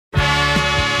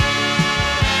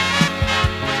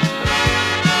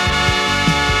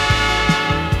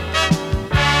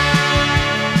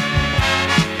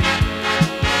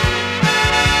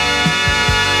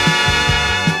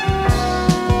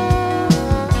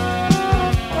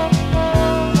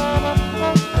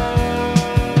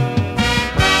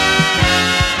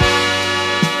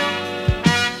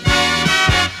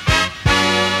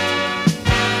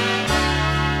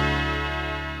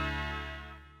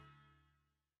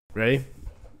Ready?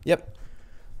 Yep.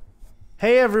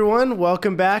 Hey everyone,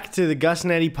 welcome back to the Gus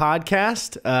and Eddy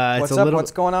podcast. What's up?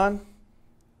 What's going on?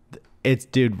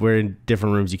 Dude, we're in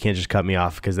different rooms. You can't just cut me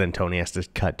off because then Tony has to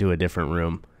cut to a different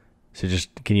room. So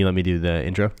can you let me do the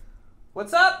intro?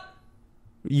 What's up?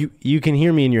 You can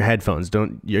hear me in your headphones. Are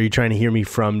you trying to hear me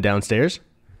from downstairs?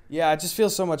 Yeah, it just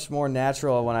feels so much more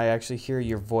natural when I actually hear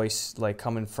your voice like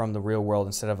coming from the real world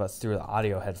instead of through the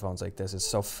audio headphones like this. It's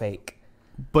so fake.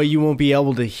 But you won't be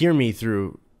able to hear me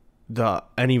through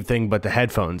anything but the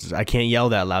headphones. I can't yell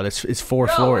that loud. It's four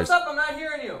floors. What's up? I'm not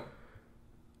hearing you.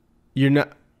 You're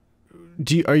not.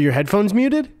 Are your headphones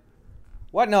muted?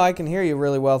 What? No, I can hear you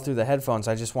really well through the headphones.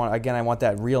 I just want I want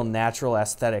that real natural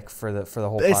aesthetic for the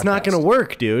whole podcast. It's not going to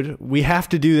work, dude. We have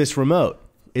to do this remote.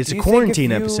 It's a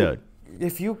quarantine episode. Do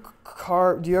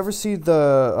you ever see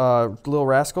the Little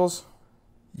Rascals?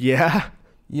 Yeah.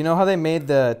 You know how they made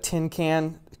the tin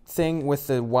can thing with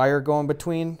the wire going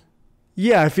between?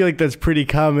 Yeah, I feel like that's pretty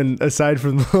common aside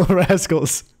from the Little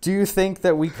Rascals. Do you think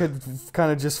that we could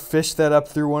kind of just fish that up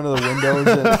through one of the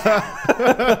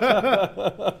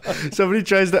windows? Somebody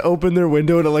tries to open their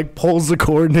window and it like pulls the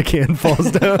cord and the can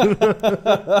falls down.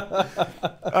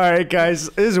 All right, guys,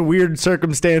 this is weird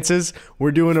circumstances.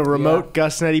 We're doing a remote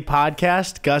Gus and Eddy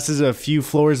podcast. Gus is a few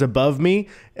floors above me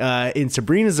in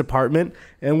Sabrina's apartment,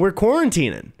 and we're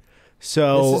quarantining.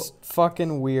 So this is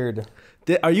fucking weird.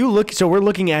 Are you looking? So we're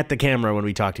looking at the camera when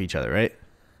we talk to each other, right?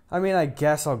 I mean, I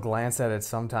guess I'll glance at it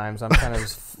sometimes. I'm kind of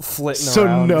just flitting So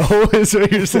around. no is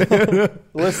what you're saying?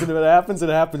 Listen, if it happens, it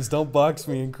happens. Don't box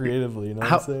me in creatively. You know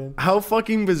what I'm saying? How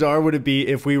fucking bizarre would it be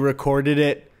if we recorded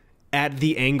it at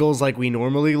the angles like we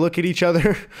normally look at each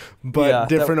other, but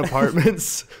different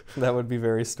apartments? That would be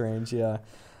very strange, yeah.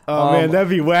 Oh, man, that'd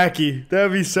be wacky.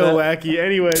 That'd be so wacky.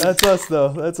 Anyway. That's us, though.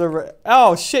 That's our...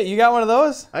 Oh, shit, you got one of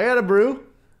those? I got a brew.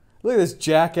 Look at this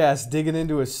jackass digging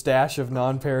into a stash of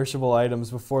non-perishable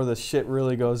items before the shit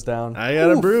really goes down. I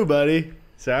got a brew, buddy.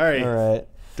 Sorry. All right.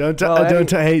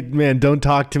 Hey, man, don't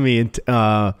talk to me.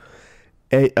 Don't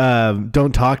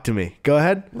talk to me. Go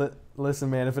ahead. Listen,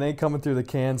 man, if it ain't coming through the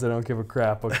cans, I don't give a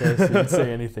crap, okay? So you can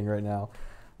say anything right now.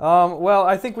 Well,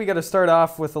 I think we got to start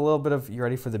off with a little bit of... You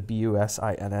ready for the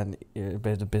B-U-S-I-N-N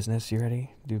bit of business? You ready?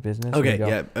 Do business? Okay,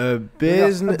 yeah.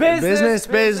 Business.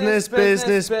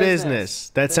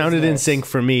 That sounded in sync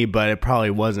for me, but it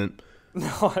probably wasn't.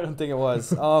 No, I don't think it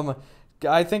was.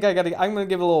 I think I'm going to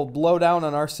give a little lowdown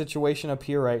on our situation up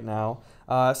here right now.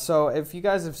 So if you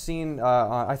guys have seen,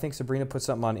 I think Sabrina put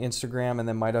something on Instagram and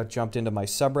then might have jumped into my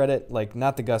subreddit, like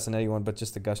not the Gus and Eddy one, but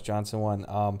just the Gus Johnson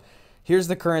one. Here's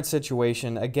the current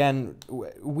situation. Again,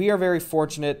 we are very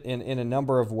fortunate in a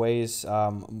number of ways.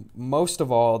 Most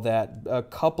of all, that a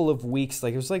couple of weeks,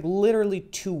 like it was like literally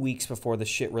 2 weeks before the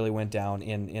shit really went down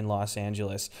in Los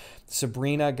Angeles,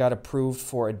 Sabrina got approved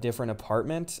for a different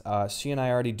apartment. She and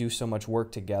I already do so much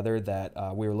work together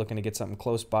that we were looking to get something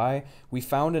close by. We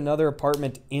found another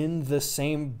apartment in the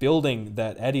same building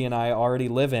that Eddie and I already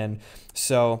live in.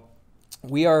 So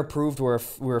we are approved. We're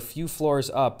a few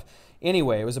floors up.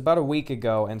 Anyway, it was about a week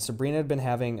ago, and Sabrina had been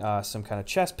having some kind of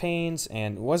chest pains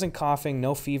and wasn't coughing,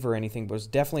 no fever or anything, but was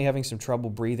definitely having some trouble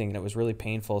breathing, and it was really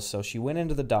painful. So she went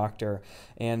into the doctor,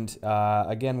 and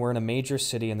again, we're in a major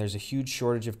city, and there's a huge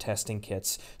shortage of testing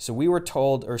kits. So we were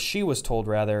told, or she was told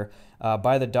rather,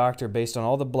 by the doctor, based on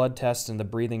all the blood tests and the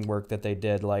breathing work that they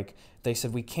did, like they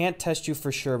said, we can't test you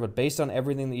for sure, but based on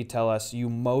everything that you tell us, you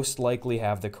most likely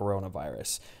have the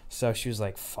coronavirus. So she was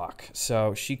like, fuck.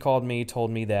 So she called me,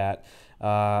 told me that.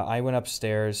 I went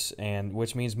upstairs, and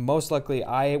which means most likely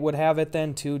I would have it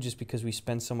then too, just because we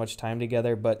spend so much time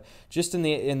together. But just in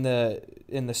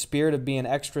the spirit of being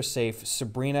extra safe,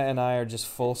 Sabrina and I are just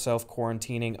full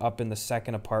self-quarantining up in the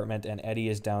second apartment, and Eddie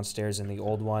is downstairs in the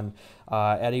old one.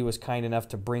 Eddie was kind enough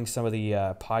to bring some of the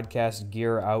podcast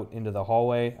gear out into the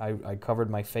hallway. I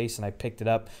covered my face and I picked it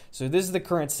up. So this is the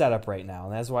current setup right now,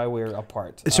 and that's why we're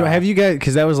apart. So have you guys,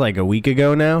 because that was like a week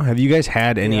ago now, have you guys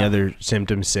had any other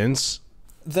symptoms since?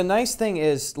 The nice thing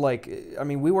is, like, I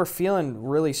mean, we were feeling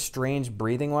really strange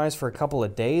breathing-wise for a couple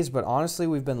of days, but honestly,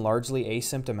 we've been largely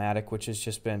asymptomatic, which has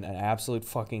just been an absolute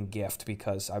fucking gift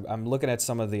because I'm looking at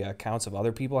some of the accounts of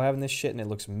other people having this shit, and it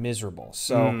looks miserable.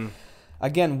 So,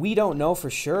 again, we don't know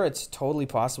for sure. It's totally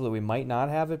possible that we might not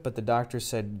have it, but the doctor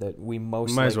said that we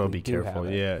most might as well likely be do careful.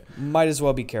 have it. Yeah, might as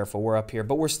well be careful. We're up here,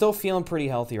 but we're still feeling pretty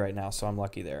healthy right now, so I'm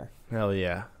lucky there. Hell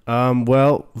yeah.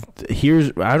 Well,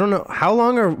 I don't know how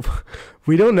long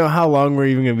we don't know how long we're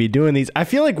even going to be doing these. I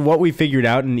feel like what we figured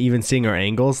out and even seeing our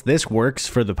angles, this works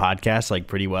for the podcast like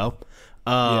pretty well.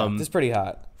 Yeah, this is pretty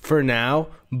hot. for now,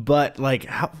 but like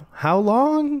how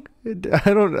long? I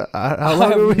don't know. How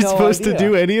long are we supposed to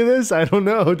do any of this? I don't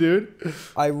know, dude.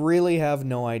 I really have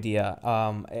no idea.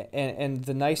 And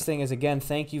the nice thing is, again,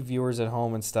 thank you viewers at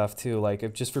home and stuff too.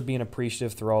 Like just for being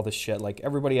appreciative through all this shit. Like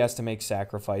everybody has to make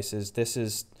sacrifices. This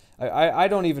is, I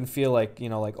don't even feel like, you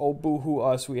know, like, oh, boo-hoo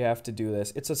us, we have to do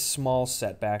this. It's a small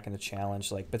setback and a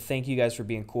challenge. Like, but thank you guys for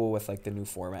being cool with like the new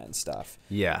format and stuff.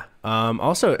 Yeah.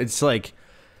 Also, it's like,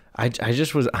 I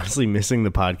just was honestly missing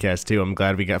the podcast too. I'm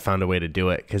glad we found a way to do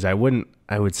it, because I would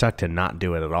suck to not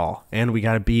do it at all. And we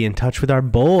got to be in touch with our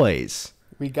boys.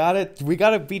 We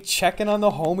gotta be checking on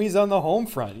the homies on the home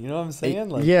front. You know what I'm saying?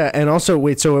 Like, yeah. And also,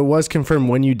 wait, so it was confirmed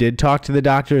when you did talk to the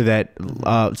doctor that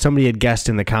somebody had guessed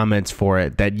in the comments for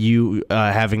it that you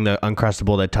having the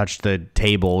Uncrustable that touched the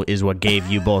table is what gave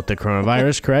you both the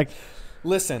coronavirus, correct?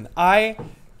 Listen,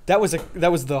 that was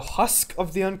the husk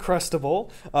of the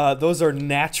Uncrustable. Those are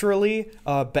naturally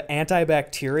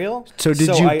antibacterial. So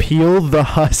did you peel the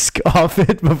husk off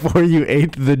it before you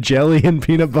ate the jelly and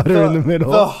peanut butter in the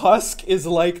middle? The husk is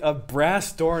like a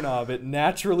brass doorknob. It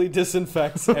naturally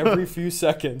disinfects every few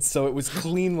seconds, so it was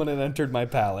clean when it entered my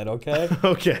palate, okay?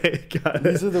 Okay, got it.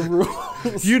 These are the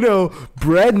rules. You know,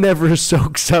 bread never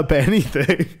soaks up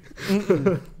anything.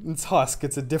 It's husk.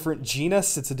 It's a different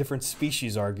genus. It's a different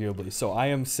species, arguably. So I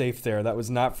am safe there. That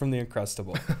was not from the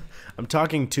Uncrustable. I'm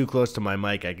talking too close to my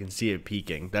mic. I can see it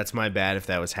peaking. That's my bad if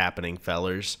that was happening,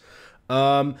 fellers.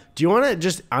 Do you want to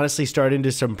just honestly start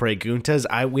into some preguntas?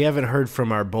 We haven't heard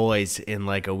from our boys in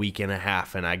like a week and a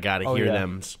half, and I gotta hear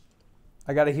them.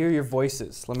 I gotta hear your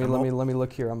voices. Let me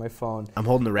look here on my phone. I'm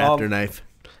holding the raptor knife.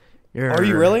 Are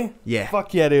you really? Yeah.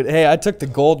 Fuck yeah, dude. Hey, I took the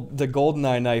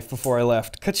GoldenEye knife before I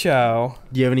left. Ka-chow.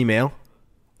 Do you have any mail?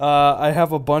 I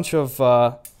have a bunch of.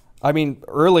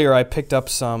 Earlier I picked up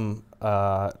some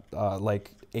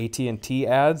like AT&T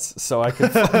ads, so I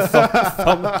could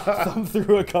thumb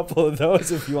through a couple of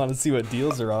those if you want to see what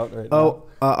deals are out right now.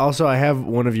 Also, I have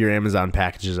one of your Amazon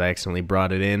packages. I accidentally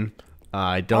brought it in.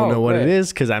 I don't know what it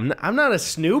is because I'm not a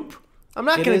snoop. I'm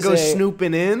not going to go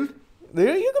snooping in. You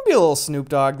can be a little Snoop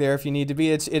Dogg there if you need to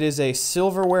be. It is a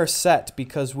silverware set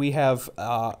because we have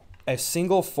a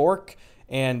single fork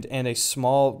and a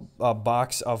small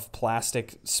box of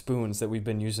plastic spoons that we've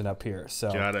been using up here. So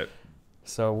got it.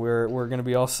 So we're gonna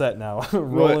be all set now,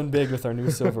 rolling big with our new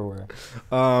silverware.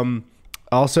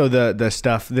 Also, the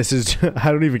stuff. This is I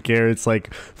don't even care. It's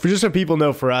like for just so people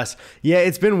know. For us, yeah,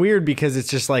 it's been weird because it's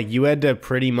just like you had to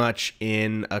pretty much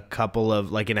in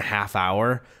a half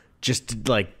hour. Just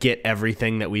to like get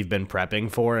everything that we've been prepping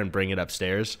for and bring it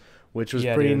upstairs, which was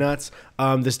pretty nuts.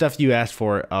 The stuff you asked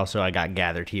for also I got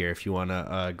gathered here if you want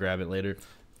to grab it later.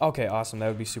 Okay, awesome. That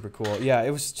would be super cool. Yeah,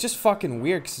 it was just fucking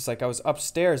weird because it's like I was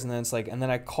upstairs and then it's like, and then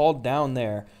I called down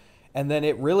there and then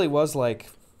it really was like,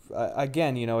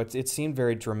 again, you know, it seemed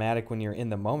very dramatic when you're in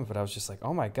the moment, but I was just like,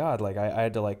 oh my God, like I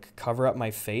had to like cover up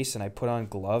my face and I put on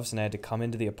gloves and I had to come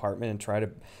into the apartment and try to,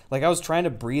 like I was trying to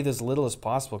breathe as little as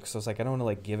possible because I was like, I don't want to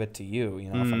like give it to you, you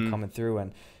know, if I'm coming through.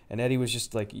 And Eddie was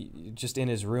just like, just in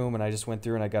his room and I just went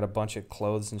through and I got a bunch of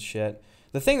clothes and shit.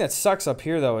 The thing that sucks up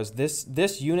here though is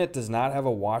this unit does not have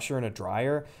a washer and a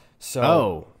dryer.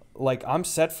 So like I'm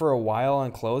set for a while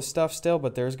on clothes stuff still,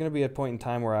 but there's going to be a point in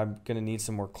time where I'm going to need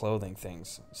some more clothing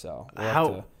things. So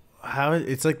how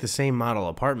it's like the same model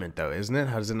apartment though, isn't it?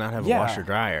 How does it not have a washer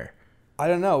dryer? I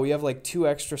don't know. We have like 2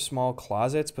 extra small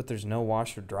closets, but there's no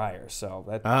washer dryer. So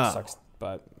that sucks,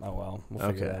 but oh well, we'll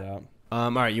figure that out. All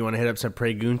right, you want to hit up some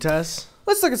preguntas?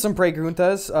 Let's look at some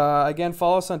preguntas. Again,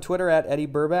 follow us on Twitter at Eddie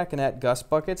Burback and at Gus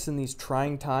Buckets in these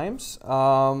trying times.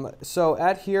 So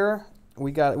at here,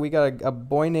 we got a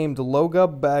boy named Loga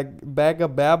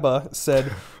Bagababa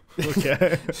said,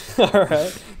 okay. All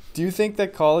right. Do you think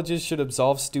that colleges should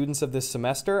absolve students of this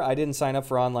semester? I didn't sign up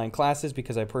for online classes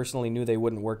because I personally knew they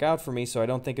wouldn't work out for me, so I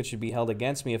don't think it should be held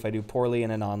against me if I do poorly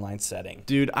in an online setting.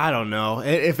 Dude, I don't know.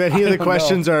 If any of the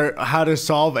questions are how to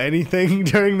solve anything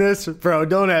during this, bro,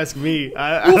 don't ask me.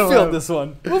 We'll field this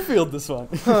one. We'll field this one.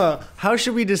 How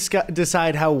should we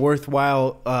decide how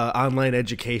worthwhile online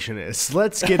education is?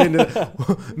 Let's get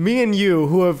into me and you,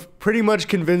 who have pretty much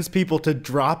convinced people to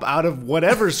drop out of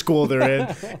whatever school they're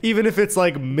in, even if it's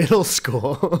like middle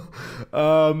school.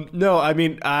 No, I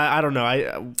mean, I don't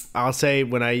know. I'll say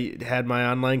when I had my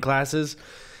online classes,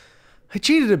 I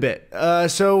cheated a bit.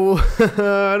 So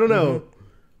I don't know.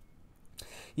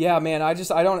 Yeah, man, I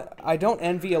don't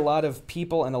envy a lot of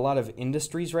people and a lot of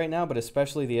industries right now, but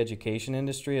especially the education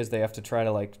industry, as they have to try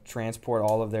to like transport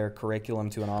all of their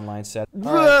curriculum to an online set.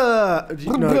 No,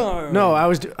 I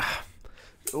was.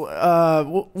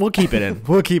 We'll keep it in.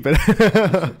 We'll keep it.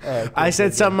 Right, cool, I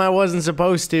said something I wasn't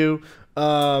supposed to.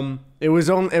 It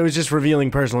was just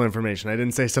revealing personal information. I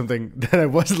didn't say something that I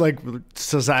was like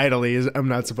societally I'm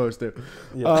not supposed to.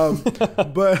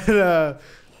 Yeah.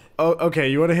 Okay,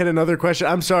 you want to hit another question?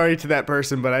 I'm sorry to that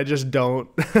person, but I just don't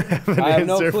have an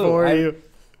answer for you.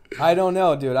 I don't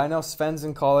know, dude. I know Sven's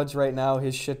in college right now.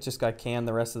 His shit just got canned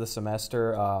the rest of the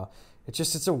semester.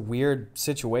 It's a weird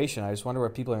situation. I just wonder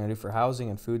what people are going to do for housing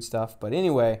and food stuff. But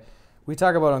anyway, we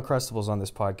talk about Uncrustables on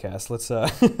this podcast. Let's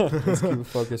keep it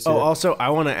focused here. Oh, also, I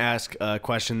want to ask a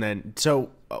question then. So,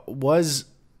 was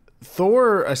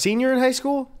Thor a senior in high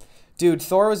school? Dude,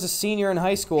 Thor was a senior in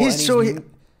high school.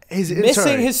 He's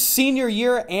missing his senior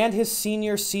year and his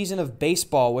senior season of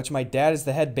baseball, which my dad is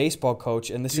the head baseball coach,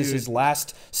 and this is his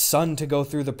last son to go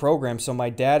through the program. So my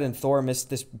dad and Thor missed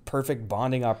this perfect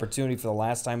bonding opportunity for the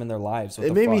last time in their lives.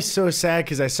 It made me so sad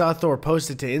because I saw Thor post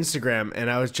it to Instagram,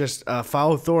 and I was just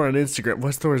follow Thor on Instagram.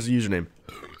 What's Thor's username?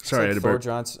 Sorry, I had to burp.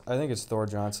 Johnson. I think it's Thor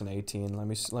Johnson 18.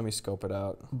 Let me scope it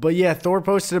out. But yeah, Thor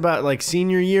posted about like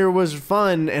senior year was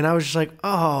fun, and I was just like,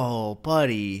 oh,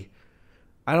 buddy.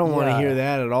 I don't want to hear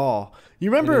that at all.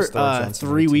 You remember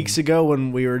 3 weeks ago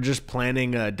when we were just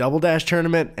planning a Double Dash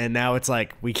tournament, and now it's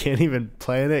like we can't even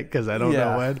plan it because I don't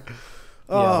know when?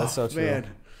 Oh, that's so true. Man.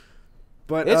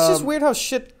 But it's just weird how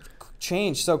shit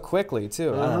changed so quickly,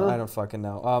 too. I don't fucking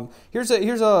know. Here's a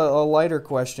lighter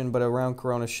question, but around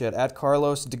Corona shit. At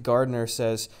Carlos DeGardner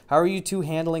says, how are you two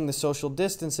handling the social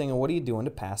distancing, and what are you doing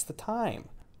to pass the time?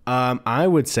 I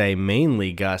would say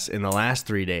mainly, Gus, in the last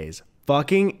 3 days.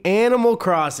 Fucking Animal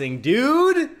Crossing,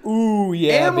 dude. Ooh,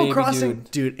 yeah, Animal Crossing.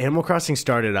 Dude, Animal Crossing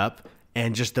started up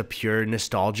and just the pure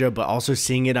nostalgia, but also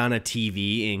seeing it on a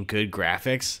TV in good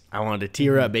graphics. I wanted to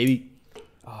tear up, baby.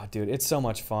 Oh, dude, it's so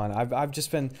much fun. I've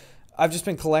just been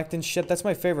collecting shit. That's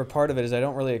my favorite part of it is I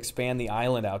don't really expand the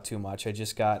island out too much. I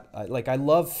just got I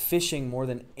love fishing more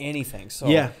than anything. So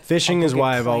yeah, fishing is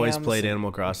why I've always played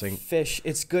Animal Crossing. Fish,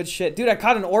 it's good shit, dude. I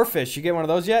caught an oarfish. You get one of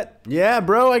those yet? Yeah,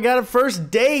 bro. I got it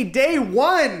first day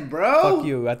one, bro. Fuck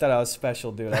you. I thought I was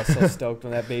special, dude. I was so stoked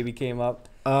when that baby came up.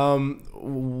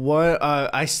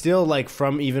 I still like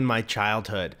from even my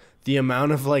childhood. The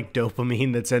amount of like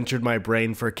dopamine that's entered my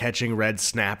brain for catching red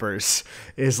snappers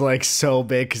is like so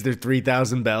big because they're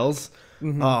 3,000 bells.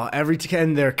 Mm-hmm.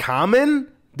 And they're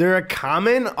common. They're a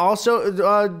common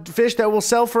also fish that will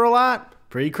sell for a lot.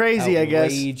 Pretty crazy, I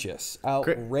guess.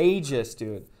 Outrageous,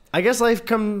 dude. I guess life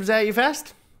comes at you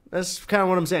fast. That's kind of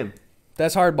what I'm saying.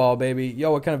 That's hardball, baby.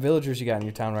 Yo, what kind of villagers you got in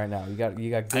your town right now?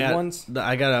 You got good ones?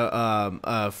 I got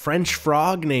a French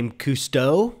frog named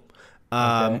Cousteau.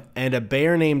 And a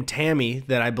bear named Tammy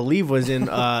that I believe was in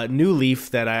New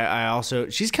Leaf that I also...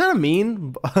 She's kind of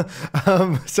mean.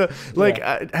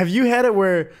 Have you had it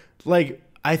where, like,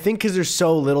 I think because there's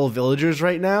so little villagers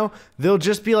right now, they'll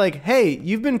just be like, hey,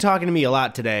 you've been talking to me a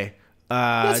lot today.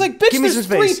 It's like, bitch, there's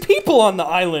 3 people on the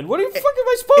island. What the fuck am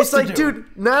I supposed to do? It's like, dude,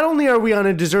 not only are we on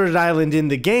a deserted island in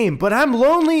the game, but I'm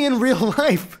lonely in real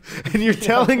life. And you're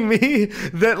telling me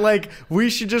that, like, we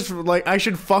should just, like, I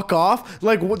should fuck off?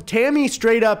 Like, Tammy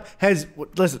straight up has,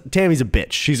 listen, Tammy's a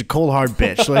bitch. She's a cold, hard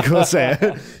bitch, like we'll say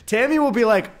it. Tammy will be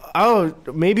like, oh,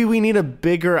 maybe we need a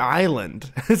bigger island.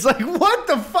 It's like, what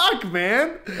the fuck,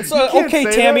 man? So, okay,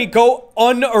 Tammy, go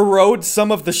unerode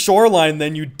some of the shoreline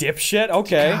then, you dipshit.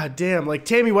 Okay. God damn. Like,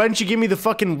 Tammy, why didn't you give me the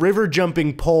fucking river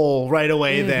jumping pole right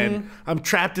away then? I'm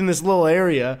trapped in this little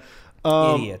area.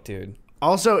 Idiot, dude.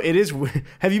 Also, it is...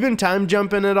 Have you been time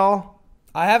jumping at all?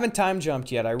 I haven't time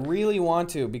jumped yet. I really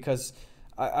want to because...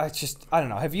 I don't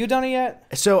know. Have you done it yet?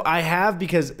 So I have,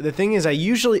 because the thing is,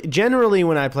 generally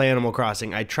when I play Animal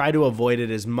Crossing, I try to avoid it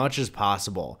as much as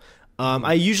possible.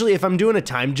 I usually, if I'm doing a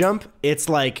time jump, it's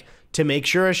like to make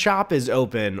sure a shop is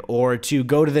open or to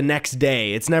go to the next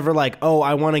day. It's never like, oh,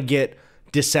 I want to get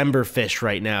December fish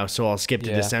right now, so I'll skip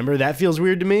to December. That feels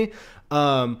weird to me.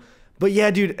 But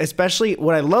yeah, dude, especially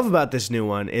what I love about this new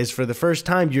one is for the first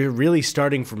time, you're really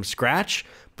starting from scratch.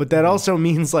 But that also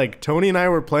means, like, Tony and I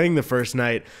were playing the first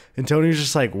night, and Tony was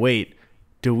just like, wait,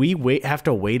 do we have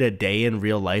to wait a day in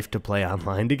real life to play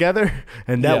online together?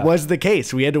 And that was the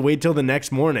case. We had to wait till the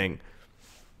next morning.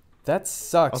 That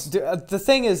sucks. Dude, the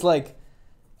thing is, like,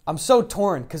 I'm so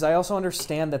torn because I also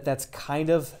understand that that's kind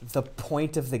of the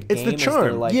point of the game. It's the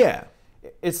charm, like, yeah.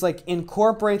 It's like,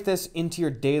 incorporate this into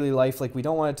your daily life. Like, we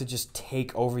don't want it to just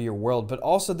take over your world. But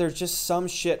also, there's just some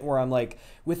shit where I'm like,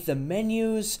 with the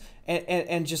menus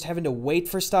and just having to wait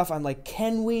for stuff. I'm like,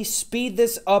 can we speed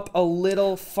this up a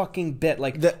little fucking bit?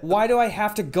 Like, why do I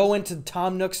have to go into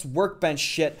Tom Nook's workbench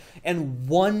shit and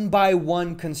one by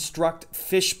one construct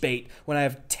fish bait when I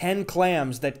have 10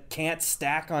 clams that can't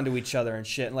stack onto each other and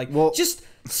shit? And like, well, just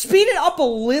speed it up a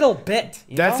little bit.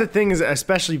 That's the thing, is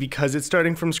especially because it's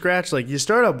starting from scratch. Like, you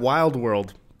start up Wild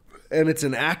World, and it's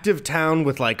an active town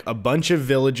with like a bunch of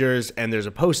villagers, and there's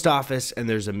a post office, and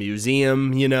there's a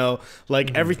museum, you know,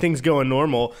 like everything's going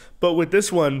normal. But with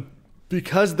this one,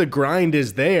 because the grind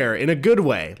is there in a good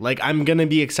way, like I'm going to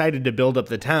be excited to build up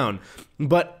the town.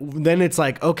 But then it's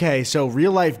like, okay, so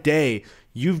real life day,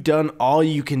 you've done all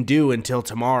you can do until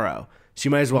tomorrow. So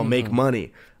you might as well make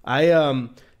money.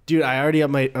 Dude, I already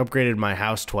upgraded my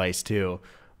house twice too.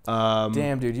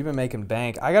 Damn, dude, you've been making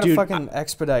bank. I gotta fucking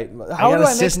expedite. How do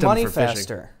I make money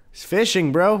faster?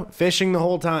 Fishing, bro. Fishing the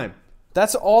whole time.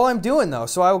 That's all I'm doing though.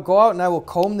 So I will go out and I will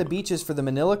comb the beaches for the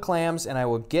manila clams, and I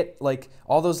will get like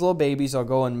all those little babies. I'll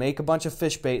go and make a bunch of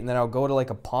fish bait, and then I'll go to like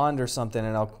a pond or something,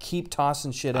 and I'll keep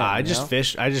tossing shit in. I just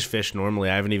fish normally.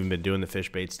 I haven't even been doing the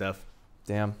fish bait stuff.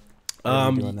 Damn.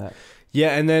 Doing that.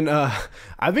 Yeah, and then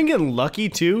I've been getting lucky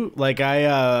too. Like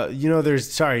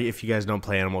sorry if you guys don't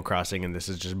play Animal Crossing and this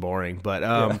is just boring,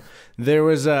 but there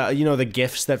was the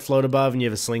gifts that float above and you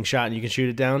have a slingshot and you can shoot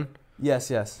it down. Yes,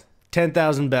 yes.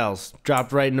 10,000 bells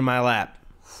dropped right into my lap.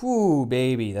 Whew,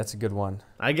 baby, that's a good one.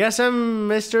 I guess I'm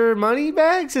Mr.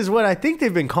 Moneybags is what I think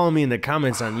they've been calling me in the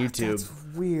comments on YouTube.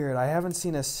 That's weird. I haven't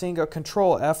seen a single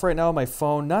Control F right now on my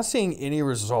phone. Not seeing any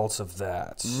results of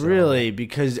that. So. Really,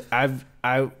 because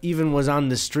I even was on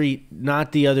the street,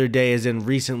 not the other day as in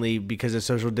recently because of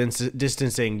social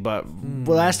distancing, but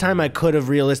the last time I could have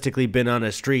realistically been on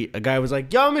a street, a guy was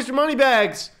like, yo, Mr.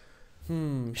 Moneybags.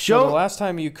 So the last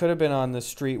time you could have been on the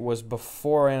street was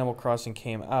before Animal Crossing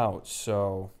came out,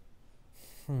 so...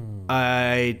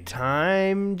 I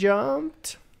time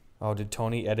jumped. Oh, did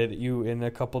Tony edit you in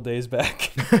a couple days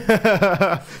back?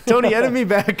 Tony edited me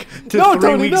back to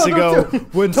 3 weeks ago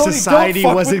when Tony, society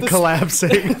wasn't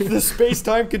collapsing. The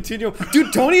space-time continuum.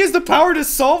 Dude, Tony has the power to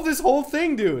solve this whole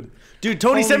thing, dude. Dude,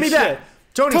 Tony, send me back.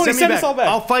 Tony, send me back. Us all back.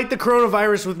 I'll fight the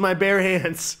coronavirus with my bare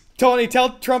hands. Tony,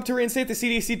 tell Trump to reinstate the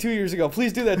CDC 2 years ago.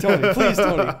 Please do that, Tony. Please,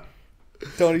 Tony.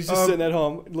 Tony's just sitting at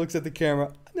home, looks at the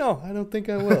camera. No, I don't think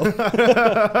I will.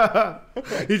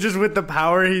 He's just with the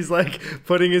power. He's like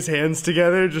putting his hands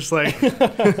together, just like,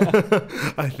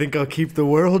 I think I'll keep the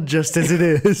world just as it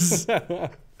is.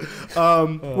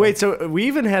 Wait, so we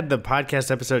even had the podcast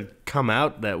episode come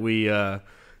out that we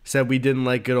said we didn't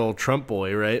like good old Trump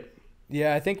boy, right?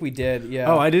 Yeah, I think we did.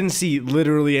 Yeah. Oh, I didn't see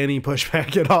literally any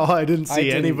pushback at all. I didn't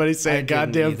see anybody say a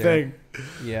goddamn thing.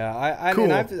 Yeah, I cool.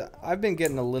 mean, I've been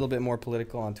getting a little bit more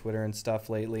political on Twitter and stuff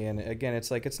lately, and again,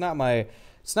 it's like it's not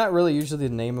really usually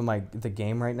the name of the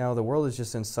game right now. The world is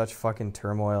just in such fucking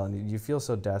turmoil, and you feel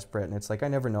so desperate, and it's like I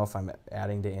never know if I'm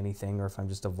adding to anything or if I'm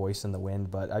just a voice in the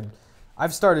wind. But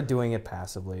I've started doing it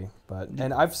passively,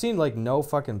 and I've seen like no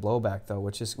fucking blowback though,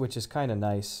 which is kind of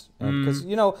nice because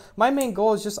my main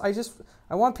goal is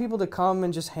I want people to come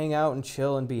and just hang out and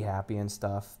chill and be happy and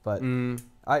stuff, but.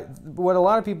 What a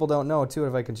lot of people don't know too,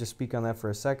 if I can just speak on that for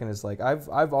a second, is like I've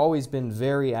always been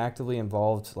very actively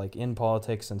involved like in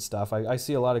politics and stuff. I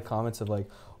see a lot of comments of like,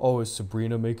 oh, is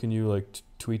Sabrina making you like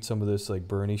tweet some of this like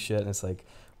Bernie shit? And it's like,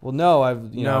 well,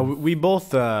 no, we both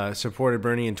supported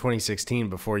Bernie in 2016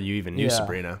 before you even knew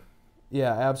Sabrina.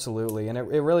 Yeah, absolutely, and it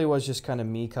really was just kind of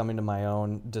me coming to my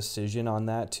own decision on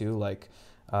that too, like.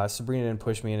 Sabrina didn't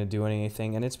push me into doing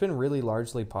anything, and it's been really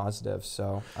largely positive.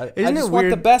 So I just want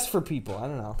the best for people. I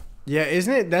don't know. Yeah,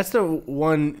 isn't it? That's the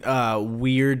one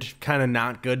weird kind of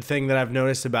not good thing that I've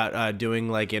noticed about doing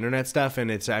like internet stuff,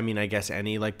 and it's I guess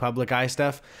any like public eye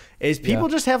stuff is people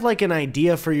just have like an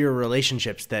idea for your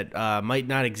relationships that might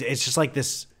not exist. It's just like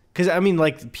this because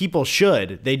like people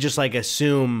should they just like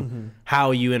assume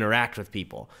how you interact with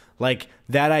people. Like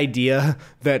that idea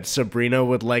that Sabrina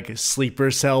would like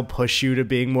sleeper cell push you to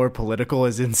being more political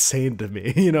is insane to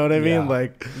me. You know what I mean?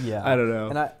 Like, I don't know.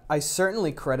 And I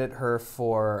certainly credit her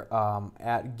for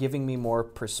at giving me more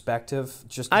perspective.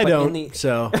 I don't.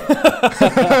 So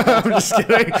I'm just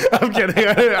kidding. I'm kidding.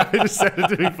 I just said it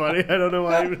to be funny. I don't know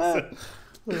why I even said.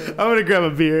 I'm gonna grab a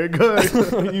beer. Go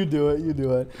ahead. You do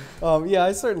it. Yeah,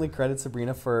 I certainly credit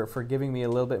Sabrina for giving me a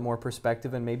little bit more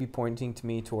perspective and maybe pointing to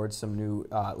me towards some new,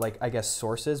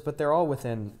 sources. But they're all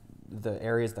within the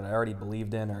areas that I already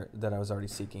believed in or that I was already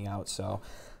seeking out. So,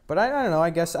 But I don't know.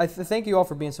 I guess thank you all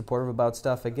for being supportive about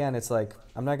stuff. Again, it's like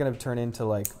I'm not gonna turn into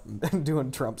like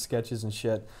doing Trump sketches and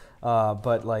shit.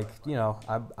 But like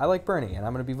I like Bernie, and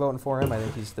I'm gonna be voting for him. I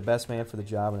think he's the best man for the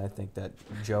job, and I think that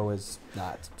Joe is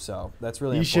not. So that's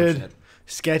really unfortunate. You should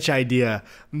sketch idea.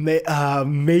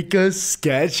 Make a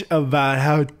sketch about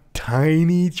how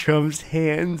tiny Trump's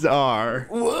hands are.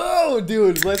 Whoa,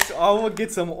 dude! Let's all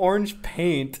get some orange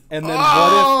paint, and then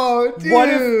what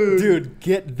if, dude,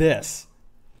 get this.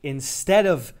 Instead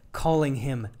of calling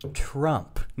him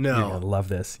Trump, no, you're gonna love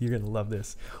this. You're gonna love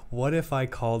this. What if I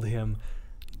called him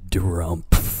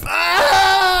Drump?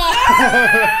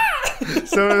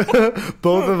 So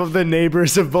both of the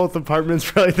neighbors of both apartments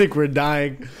probably think we're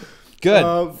dying.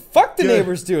 Good. Fuck the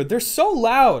neighbors, dude. They're so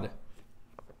loud.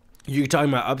 You talking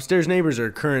about upstairs neighbors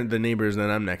or the neighbors that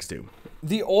I'm next to?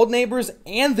 The old neighbors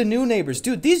and the new neighbors.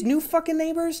 Dude, these new fucking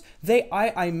neighbors,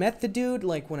 I met the dude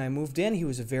like when I moved in. He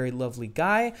was a very lovely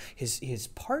guy. His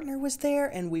partner was there,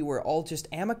 and we were all just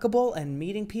amicable and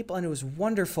meeting people, and it was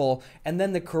wonderful. And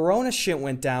then the corona shit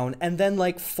went down, and then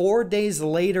like 4 days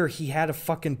later, he had a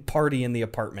fucking party in the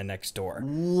apartment next door.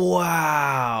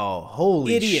 Wow.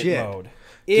 Holy Idiot shit. mode.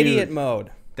 Idiot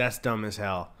mode. That's dumb as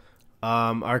hell.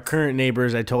 Our current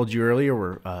neighbors, I told you earlier,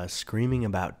 were screaming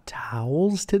about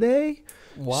towels today.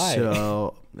 Why?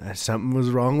 So something was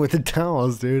wrong with the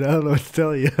towels, dude. I don't know what to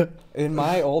tell you. In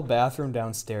my old bathroom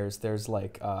downstairs, there's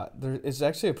like there is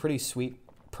actually a pretty sweet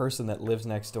person that lives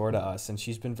next door to us, and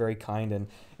she's been very kind,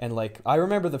 and like I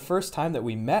remember the first time that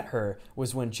we met her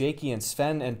was when Jakey and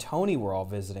Sven and Tony were all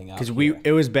visiting out because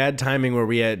it was bad timing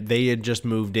where they had just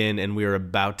moved in and we were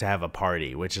about to have a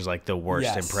party, which is like the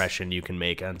worst impression you can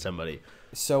make on somebody.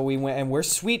 So we went, and we're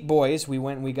sweet boys. We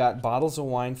went and we got bottles of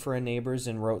wine for our neighbors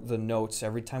and wrote the notes.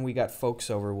 Every time we got folks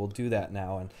over, we'll do that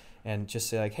now, and just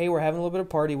say like, hey, we're having a little bit of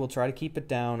party. We'll try to keep it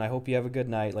down. I hope you have a good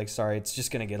night. Like, sorry, it's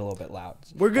just gonna get a little bit loud.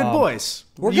 We're good boys.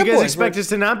 You guys expect us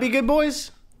to not be good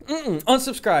boys?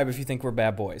 Unsubscribe if you think we're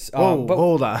bad boys. But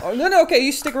hold on. No, okay,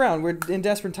 you stick around. We're in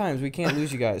desperate times. We can't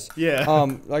lose you guys. Yeah.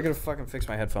 I gotta fucking fix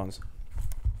my headphones.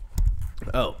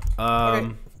 Oh.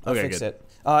 Okay, I'll fix good. it.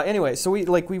 Anyway, so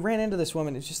we ran into this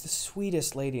woman. It was just the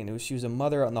sweetest lady, and she was a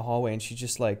mother out in the hallway, and she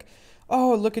just like,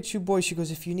 oh, look at you, boy. She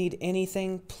goes, if you need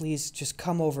anything, please just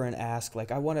come over and ask. Like,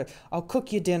 I'll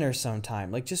cook you dinner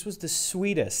sometime. Like, just was the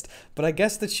sweetest. But I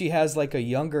guess that she has like a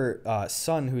younger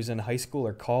son who's in high school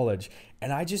or college,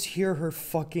 and I just hear her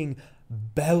fucking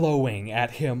bellowing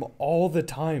at him all the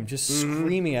time, just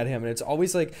screaming at him. And it's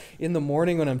always like in the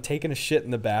morning when I'm taking a shit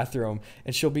in the bathroom,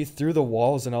 and she'll be through the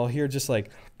walls, and I'll hear just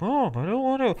like, Mom, I don't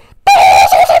want to.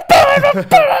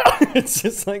 It's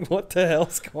just like, what the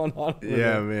hell's going on with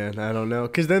him? Man, I don't know.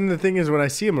 Because then the thing is, when I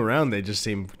see them around, they just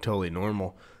seem totally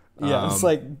normal. Yeah, it's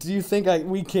like, do you think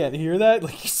we can't hear that?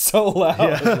 Like, you're so loud.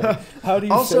 Yeah. Like, how do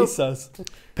you face us?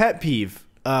 Pet peeve.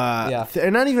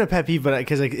 And not even a pet peeve, but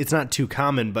because it's not too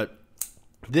common, but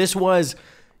this was,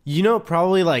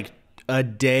 probably like a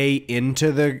day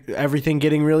into everything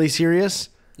getting really serious.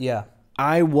 Yeah.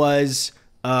 I was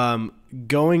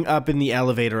going up in the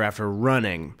elevator after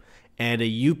running, and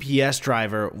a UPS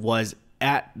driver was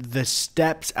at the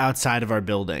steps outside of our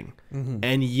building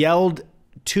and yelled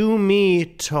to me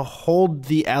to hold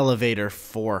the elevator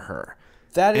for her.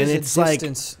 That is a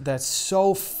distance that's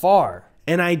so far.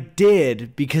 And I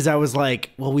did, because I was like,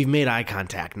 well, we've made eye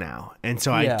contact now. And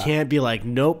so I can't be like,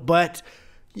 nope, but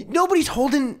nobody's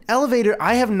holding elevator.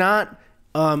 I have not,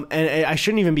 and I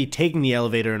shouldn't even be taking the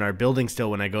elevator in our building still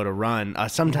when I go to run.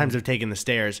 Sometimes I've taken the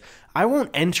stairs. I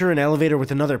won't enter an elevator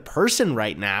with another person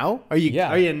right now. Are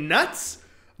you nuts?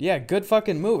 Yeah, good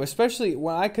fucking move. Especially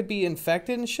when I could be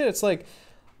infected and shit. It's like,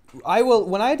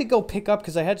 when I had to go pick up,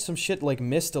 because I had some shit like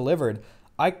misdelivered,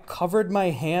 I covered my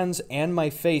hands and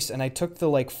my face, and I took the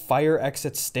like fire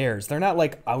exit stairs. They're not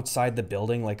like outside the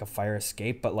building like a fire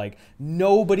escape, but like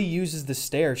nobody uses the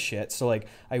stair shit. So like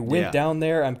I went down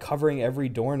there, I'm covering every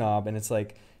doorknob, and it's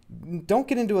like, don't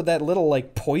get into that little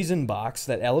like poison box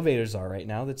that elevators are right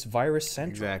now. That's virus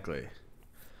central. Exactly.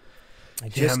 I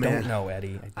just don't know,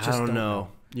 Eddie. I don't know.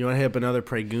 You want to hit up another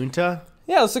pregunta?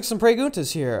 Yeah, let's look some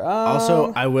preguntas here.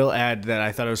 Also, I will add that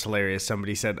I thought it was hilarious.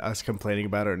 Somebody said us complaining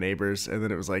about our neighbors, and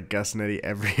then it was like Gus and Eddy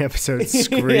every episode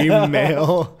scream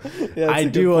mail. Yeah, I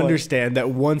do understand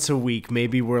that once a week,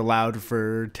 maybe we're loud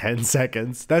for 10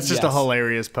 seconds. That's just a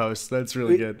hilarious post. That's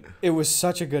really good. It was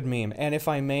such a good meme. And if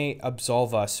I may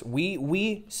absolve us,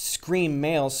 we scream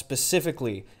male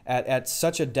specifically at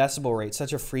such a decibel rate,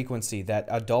 such a frequency that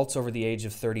adults over the age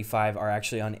of 35 are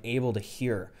actually unable to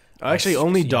hear. Actually,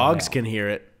 only dogs can hear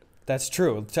it. That's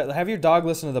true. Have your dog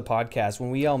listen to the podcast. When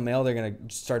we yell male, they're going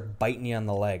to start biting you on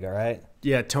the leg, all right?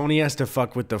 Yeah, Tony has to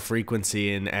fuck with the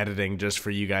frequency in editing just for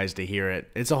you guys to hear it.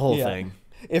 It's a whole thing.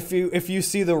 If you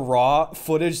see the raw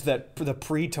footage, the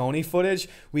pre-Tony footage,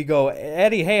 we go,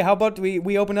 Eddie, hey, how about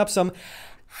we open up some...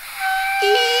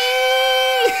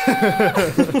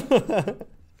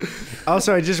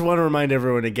 Also, I just want to remind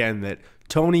everyone again that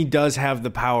Tony does have the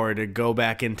power to go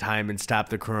back in time and stop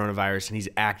the coronavirus, and he's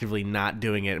actively not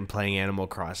doing it and playing Animal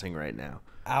Crossing right now.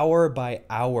 Hour by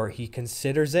hour, he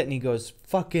considers it, and he goes,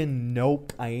 fucking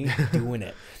nope, I ain't doing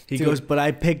it. He goes, but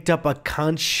I picked up a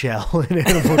conch shell in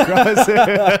Animal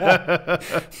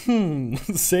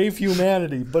Crossing. Save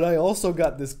humanity, but I also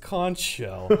got this conch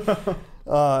shell.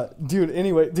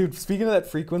 Dude, speaking of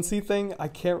that frequency thing, I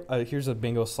can't, here's a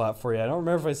bingo slot for you. I don't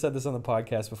remember if I said this on the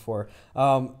podcast before.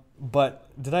 But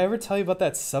did I ever tell you about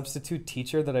that substitute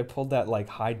teacher that I pulled that like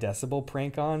high decibel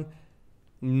prank on?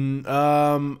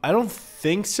 I don't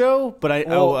think so, but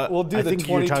we'll do the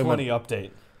 2020 update.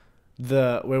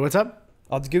 Wait, what's up?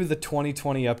 I'll give you the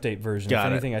 2020 update version. If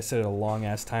anything, I said it a long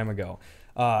ass time ago.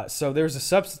 So there's a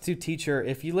substitute teacher.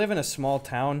 If you live in a small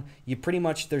town,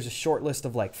 there's a short list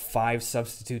of like 5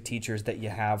 substitute teachers that you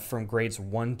have from grades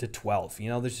 1 to 12. You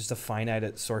know, there's just a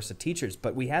finite source of teachers.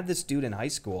 But we had this dude in high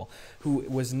school who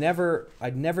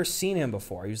I'd never seen him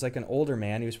before. He was like an older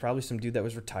man. He was probably some dude that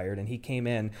was retired. And he came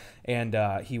in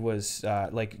and he was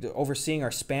like overseeing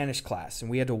our Spanish class.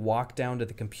 And we had to walk down to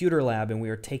the computer lab and we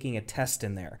were taking a test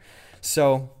in there.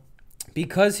 So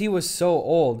because he was so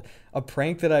old, a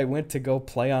prank that I went to go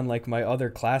play on like my other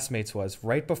classmates was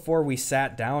right before we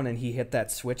sat down and he hit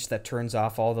that switch that turns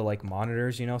off all the like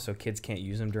monitors, you know, so kids can't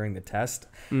use them during the test.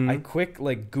 I quick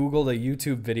like Googled a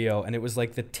YouTube video and it was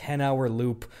like the 10-hour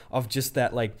loop of just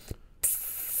that like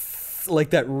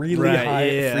that really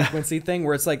high frequency thing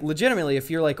where it's like legitimately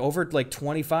if you're like over like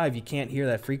 25, you can't hear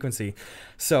that frequency.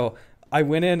 So I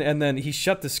went in and then he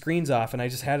shut the screens off and I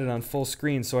just had it on full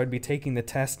screen. So I'd be taking the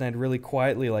test and I'd really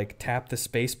quietly like tap the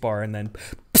space bar and then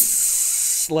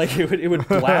like it would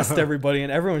blast everybody and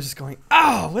everyone was just going,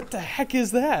 oh, what the heck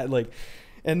is that? Like,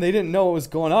 and they didn't know what was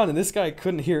going on. And this guy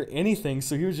couldn't hear anything.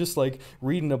 So he was just like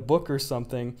reading a book or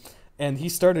something. And he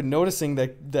started noticing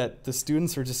that the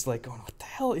students were just like going, what the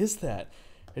hell is that?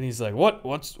 And he's like,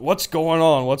 what's going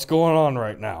on? What's going on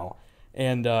right now?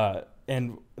 And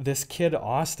this kid,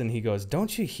 Austin, he goes,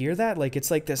 don't you hear that? Like,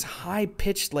 it's like this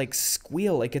high-pitched, like,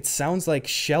 squeal. Like, it sounds like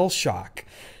shell shock.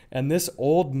 And this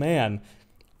old man,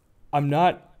 I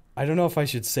don't know if I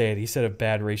should say it. He said a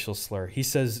bad racial slur. He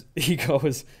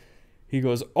goes,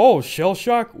 oh, shell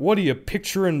shock? What are you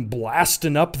picturing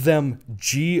blasting up them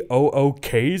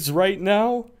GOOKs right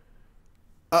now?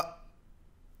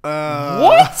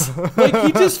 What?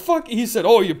 Like he said,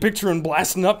 oh, you're picturing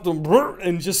blasting up them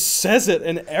and just says it.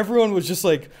 And everyone was just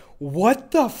like, what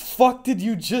the fuck did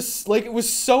you just, like, it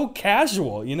was so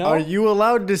casual, you know? Are you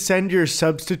allowed to send your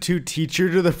substitute teacher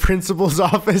to the principal's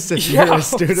office if you're a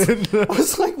student? I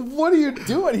was like, what are you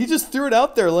doing? He just threw it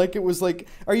out there like it was like,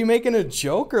 are you making a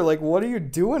joke or like, what are you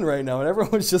doing right now? And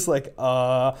everyone was just like,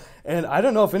 and I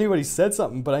don't know if anybody said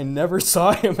something, but I never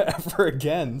saw him ever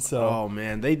again. So. Oh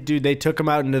man, they took him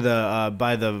out into the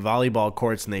by the volleyball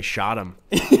courts and they shot him.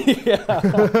 Yeah.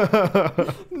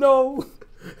 No.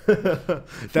 That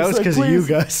was because of you,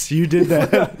 Gus. You did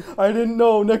that. I didn't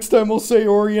know. Next time we'll say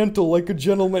Oriental like a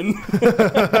gentleman.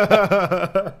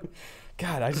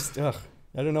 God, I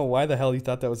don't know why the hell you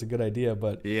thought that was a good idea,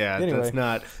 but yeah, anyway.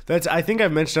 I think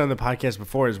I've mentioned on the podcast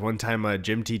before is one time a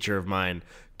gym teacher of mine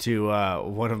to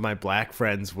one of my black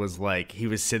friends was like, he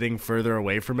was sitting further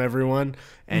away from everyone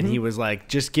and he was like,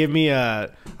 just give me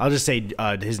I'll just say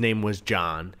his name was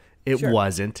John. It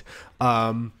wasn't.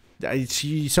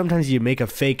 Sometimes you make a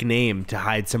fake name to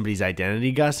hide somebody's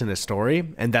identity, Gus, in a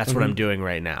story, and that's what I'm doing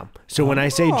right now. So when I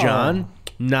say John,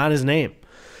 not his name.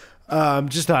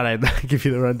 Just thought I'd give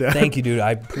you the rundown. Thank you, dude.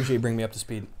 I appreciate you bringing me up to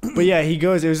speed. But yeah, it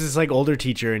was this like older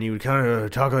teacher, and he would kind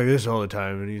of talk like this all the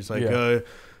time, and he's like,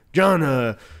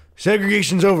 John,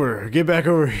 segregation's over. Get back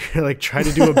over here. Like, try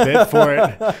to do a bit for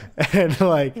it. And,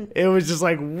 like, it was just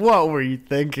like, what were you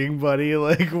thinking, buddy?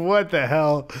 Like, what the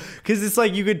hell? Because it's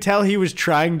like you could tell he was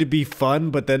trying to be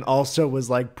fun, but then also was,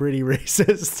 like, pretty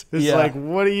racist. It's like,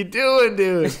 what are you doing,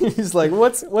 dude? He's like,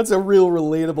 what's a real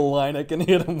relatable line I can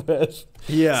hit him with?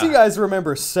 Yeah. So you guys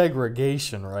remember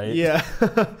segregation, right? Yeah.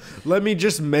 Let me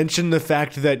just mention the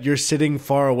fact that you're sitting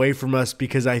far away from us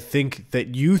because I think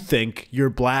that you think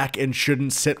you're black and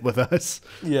shouldn't sit with us.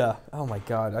 Yeah. Oh my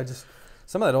God.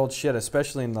 Some of that old shit,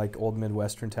 especially in like old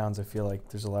Midwestern towns, I feel like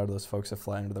there's a lot of those folks that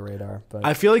fly under the radar. But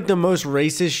I feel like the most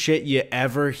racist shit you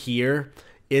ever hear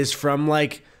is from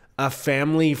like a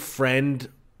family friend,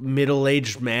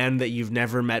 middle-aged man that you've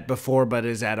never met before but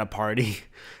is at a party,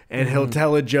 and he'll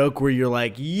tell a joke where you're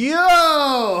like,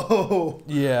 yo!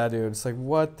 Yeah, dude. It's like,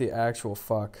 what the actual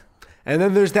fuck? And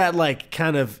then there's that, like,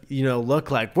 kind of, you know, look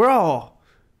like, we're all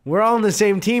on the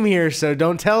same team here, so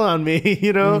don't tell on me,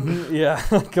 you know? Yeah,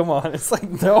 come on. It's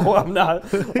like, no, I'm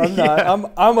not. I'm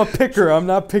not. I'm a picker. I'm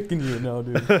not picking you. No,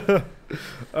 dude.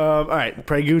 All right,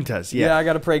 preguntas. Yeah, I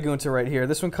got a pregunta right here.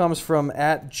 This one comes from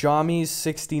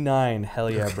 @Jommies69. Hell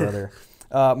yeah, brother.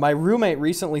 My roommate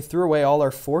recently threw away all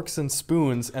our forks and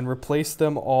spoons and replaced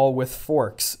them all with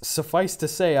forks. Suffice to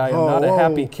say, I am not a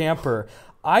happy camper.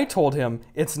 I told him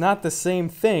it's not the same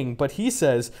thing, but he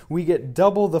says we get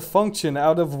double the function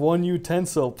out of one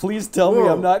utensil. Please tell me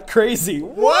I'm not crazy.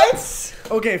 What?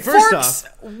 Okay, first Forks?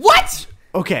 off. What?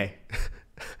 Okay.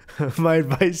 My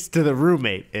advice to the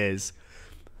roommate is,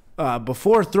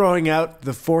 before throwing out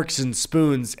the forks and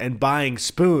spoons and buying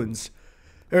forks,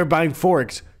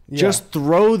 just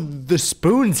throw the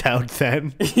spoons out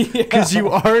then, because you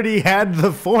already had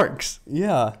the forks.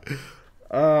 Yeah.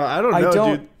 I don't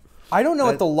know, dude. I don't know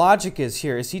what the logic is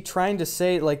here. Is he trying to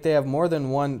say like they have more than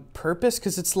one purpose?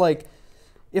 Because it's like,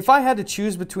 if I had to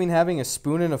choose between having a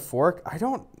spoon and a fork, I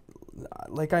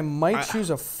might choose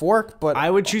a fork, but I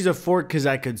would choose a fork because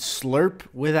I could slurp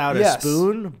without a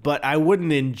spoon, but I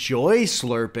wouldn't enjoy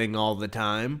slurping all the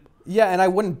time. Yeah, and I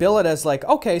wouldn't bill it as like,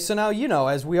 okay, so now, you know,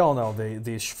 as we all know,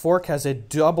 the fork has a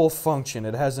double function.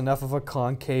 It has enough of a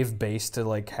concave base to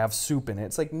like have soup in it.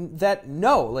 It's like that.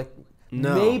 No.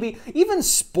 Maybe even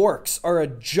sporks are a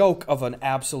joke of an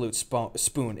absolute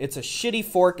spoon. It's a shitty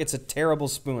fork. It's a terrible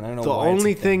spoon. I don't know why. The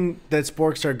only thing that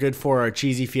sporks are good for are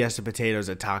cheesy Fiesta potatoes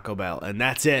at Taco Bell, and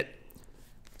that's it.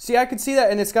 See, I could see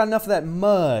that, and it's got enough of that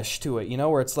mush to it, you know,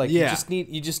 where it's like you just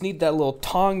need that little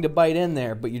tongue to bite in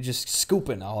there, but you're just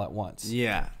scooping all at once.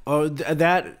 Yeah. Oh,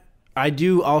 that I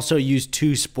do also use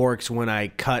 2 sporks when I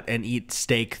cut and eat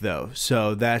steak, though.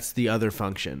 So that's the other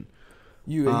function.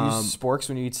 You use sporks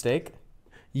when you eat steak?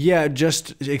 Yeah,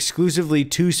 just exclusively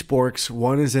 2 sporks.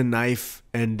 One is a knife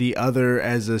and the other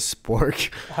as a spork.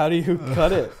 How do you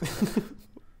cut it?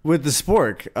 With the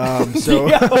spork. You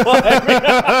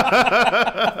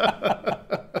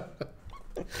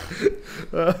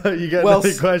got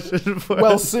another question for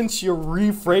Well, us? since you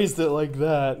rephrased it like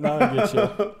that, now I get you.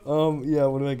 Yeah,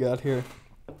 what do I got here?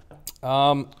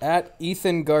 At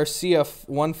Ethan Garcia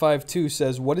 152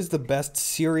 says, what is the best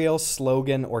cereal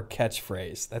slogan or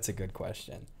catchphrase? That's a good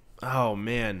question. Oh,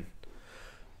 man.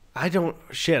 I don't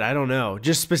know.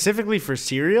 Just specifically for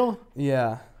cereal?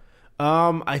 Yeah.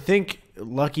 I think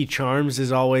Lucky Charms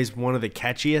is always one of the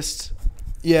catchiest.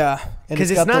 Yeah. Because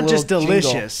it's not just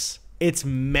delicious. It's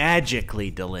magically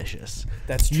delicious.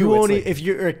 That's true. If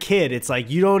you're a kid, it's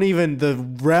like you don't even, the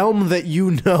realm that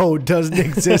you know doesn't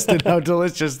exist in how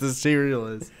delicious the cereal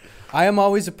is. I am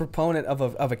always a proponent of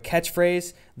a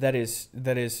catchphrase that is,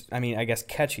 I mean, I guess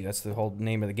catchy. That's the whole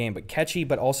name of the game. But catchy,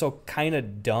 but also kind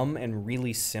of dumb and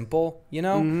really simple, you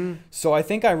know? Mm-hmm. So I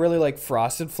think I really like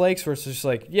Frosted Flakes, where it's just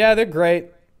like, yeah, they're great.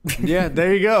 Yeah,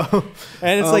 there you go.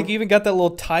 And it's like you even got that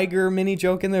little tiger mini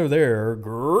joke in there. They're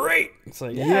great. It's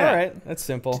like, yeah, all right, that's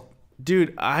simple.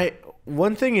 Dude,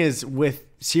 one thing is with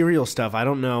cereal stuff, I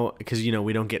don't know, because, you know,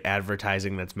 we don't get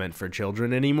advertising that's meant for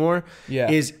children anymore.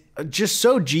 Yeah. Is just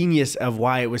so genius of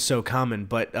why it was so common.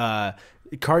 But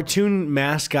cartoon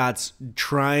mascots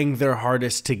trying their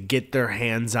hardest to get their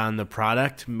hands on the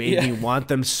product made me want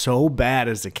them so bad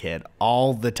as a kid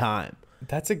all the time.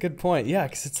 That's a good point. Yeah,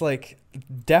 because it's like,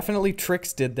 definitely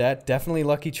Trix did that. Definitely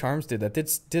Lucky Charms did that.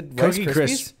 Did Rice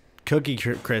Krispies? Cookie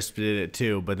Crisp did it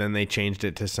too, but then they changed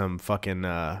it to some fucking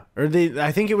I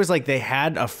think it was like they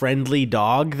had a friendly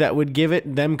dog that would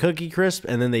give them Cookie Crisp,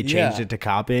 and then they changed it to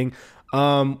copying.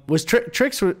 Was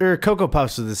Trix or Cocoa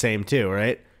Puffs was the same too,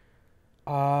 right?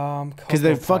 Because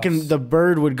the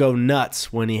bird would go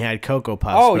nuts when he had Cocoa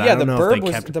Puffs. Oh yeah,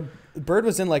 the bird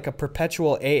was in like a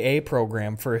perpetual AA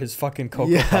program for his fucking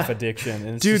Cocoa Puff addiction.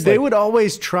 And dude, they would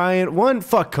always try and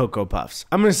fuck Cocoa Puffs.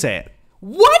 I'm gonna say it.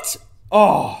 What?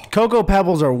 Oh, Cocoa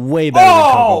Pebbles are way better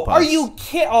than Cocoa Puffs. Are you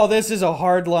kidding? Oh, this is a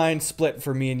hard line split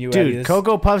for me and you, dude. Eddie.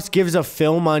 Cocoa Puffs gives a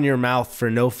film on your mouth for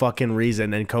no fucking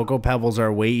reason, and Cocoa Pebbles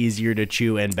are way easier to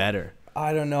chew and better.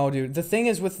 I don't know, dude. The thing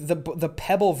is with the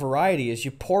Pebble variety is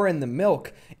you pour in the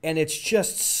milk and it's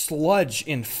just sludge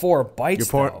in 4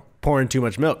 bites. You're pouring too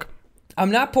much milk.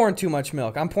 I'm not pouring too much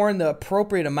milk. I'm pouring the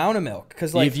appropriate amount of milk.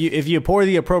 Because like, if you pour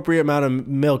the appropriate amount of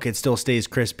milk, it still stays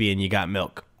crispy and you got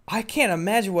milk. I can't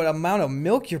imagine what amount of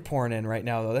milk you're pouring in right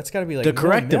now, though. That's got to be like the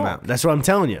correct amount. That's what I'm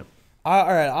telling you. All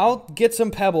right, I'll get some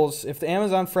Pebbles. If the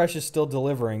Amazon Fresh is still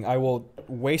delivering, I will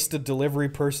waste a delivery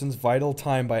person's vital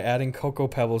time by adding Cocoa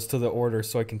Pebbles to the order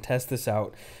so I can test this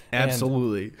out.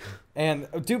 Absolutely. And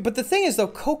dude, but the thing is though,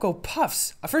 Cocoa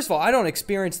Puffs, first of all, I don't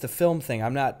experience the film thing.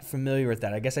 I'm not familiar with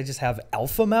that. I guess I just have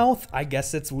alpha mouth. I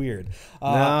guess it's weird.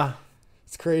 Nah.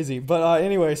 It's crazy. But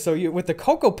anyway, so with the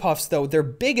Cocoa Puffs though, they're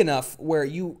big enough where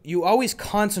you always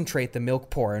concentrate the milk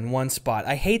pour in one spot.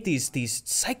 I hate these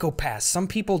psychopaths. Some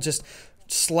people just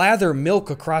slather milk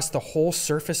across the whole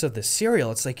surface of the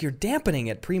cereal. It's like you're dampening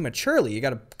it prematurely. You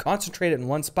got to concentrate it in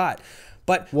one spot.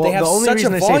 But they have such a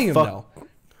volume though.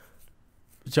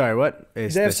 Sorry, what? They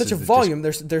have such a volume.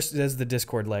 There's the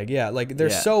Discord leg. Yeah, like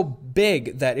they're so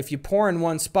big that if you pour in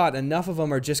one spot, enough of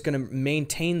them are just going to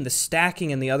maintain the stacking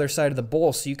in the other side of the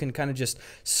bowl, so you can kind of just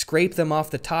scrape them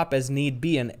off the top as need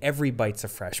be, and every bite's a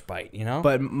fresh bite, you know?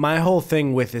 But my whole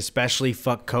thing with especially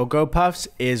fuck Cocoa Puffs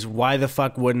is why the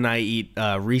fuck wouldn't I eat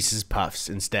Reese's Puffs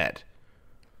instead?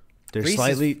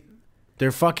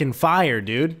 They're fucking fire,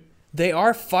 dude. They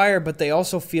are fire, but they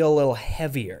also feel a little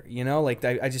heavier, you know? Like,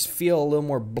 I just feel a little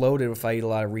more bloated if I eat a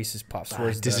lot of Reese's Puffs.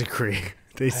 I disagree.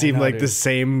 They seem like the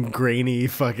same grainy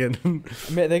fucking...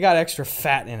 I mean, they got extra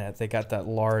fat in it. They got that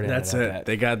lard in it. That's it.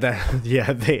 They got that...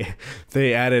 Yeah,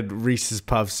 they added Reese's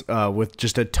Puffs with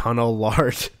just a ton of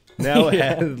lard. Now it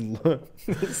has...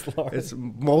 It's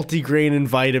multigrain and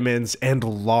vitamins and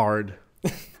lard.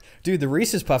 Dude, the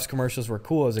Reese's Puffs commercials were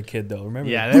cool as a kid, though. Remember?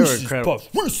 Yeah, they were incredible.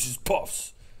 Reese's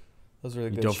Puffs. Those are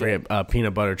the good. Don't forget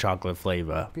peanut butter chocolate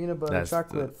flavor. Peanut butter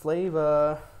chocolate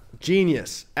flavor.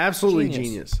 Genius. Absolutely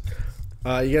genius.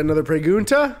 You got another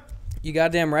pregunta? You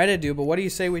goddamn right I do, but what do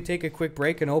you say we take a quick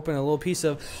break and open a little piece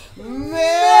of mail?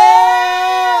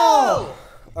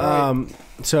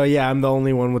 So yeah, I'm the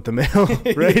only one with the mail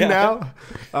right now.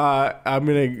 I'm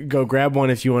gonna go grab one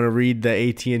if you want to read the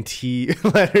AT&T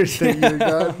letters that you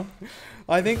got.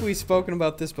 I think we've spoken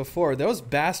about this before. Those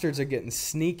bastards are getting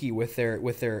sneaky with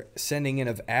their sending in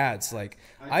of ads. Like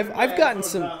I've gotten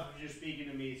some. You're speaking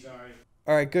to me, sorry.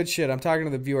 All right, good shit. I'm talking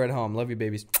to the viewer at home. Love you,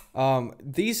 babies.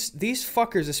 These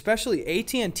fuckers, especially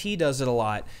AT&T, does it a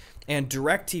lot, and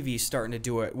DirecTV's starting to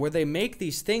do it, where they make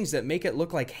these things that make it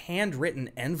look like handwritten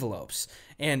envelopes.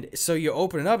 And so you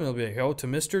open it up and it'll be like, oh, to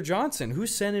Mr. Johnson,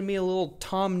 who's sending me a little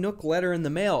Tom Nook letter in the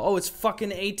mail? Oh, it's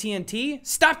fucking AT&T?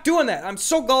 Stop doing that. I'm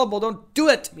so gullible. Don't do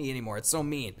it to me anymore. It's so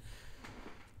mean.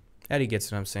 Eddie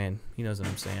gets what I'm saying. He knows what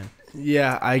I'm saying.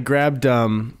 Yeah, I grabbed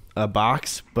a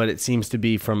box, but it seems to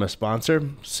be from a sponsor.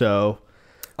 So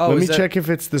let me check if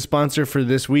it's the sponsor for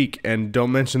this week, and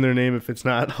don't mention their name if it's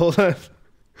not. Hold on.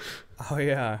 Oh,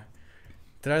 yeah.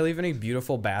 Did I leave any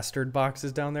beautiful bastard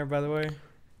boxes down there, by the way?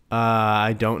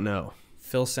 I don't know.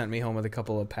 Phil sent me home with a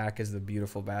couple of packets of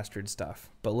beautiful bastard stuff.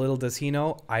 But little does he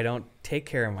know, I don't take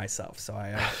care of myself, so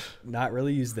I not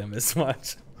really use them as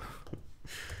much.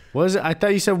 Was it? I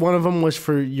thought you said one of them was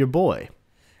for your boy.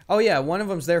 Oh, yeah, one of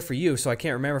them's there for you, so I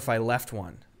can't remember if I left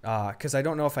one. Because I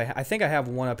don't know if I think I have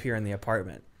one up here in the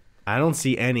apartment. I don't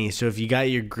see any, so if you got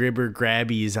your gribber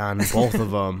grabbies on both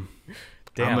of them,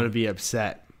 I'm going to be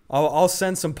upset. I'll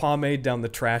send some pomade down the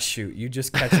trash chute. You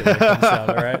just catch it when it comes out,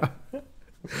 all right?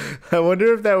 I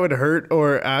wonder if that would hurt,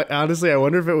 or honestly, I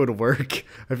wonder if it would work.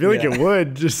 I feel like it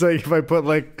would, just like if I put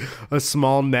like a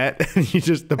small net and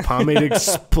the pomade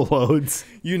explodes.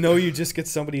 You know, you just get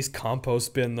somebody's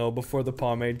compost bin though before the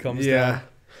pomade comes down.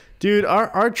 Dude,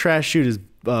 our trash chute is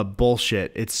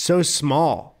bullshit. It's so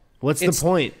small. What's the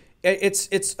point?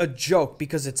 It's a joke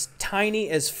because it's tiny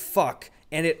as fuck.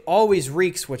 And it always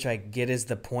reeks, which I get is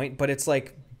the point, but it's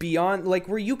like beyond, like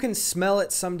where you can smell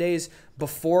it some days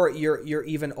before you're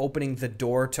even opening the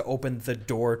door to open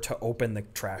the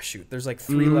trash chute. There's like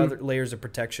three layers of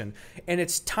protection, and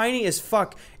it's tiny as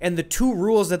fuck. And the two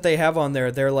rules that they have on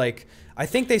there, they're like, I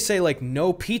think they say like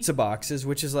no pizza boxes,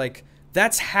 which is like,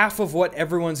 that's half of what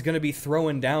everyone's going to be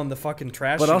throwing down the fucking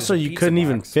trash chute. But also, you couldn't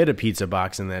even fit a pizza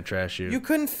box in that trash chute. You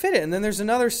couldn't fit it. And then there's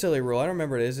another silly rule. I don't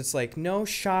remember what it is. It's like, no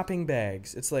shopping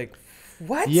bags. It's like,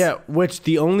 what? Yeah, which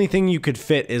the only thing you could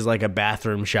fit is like a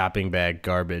bathroom shopping bag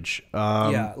garbage.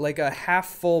 Yeah, like a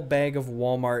half-full bag of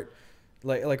Walmart,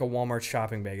 like a Walmart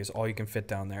shopping bag is all you can fit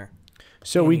down there.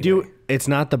 So we do, it's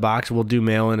not the box. We'll do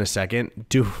mail in a second.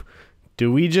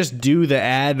 Do we just do the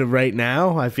ad right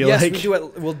now? I feel like... Yes,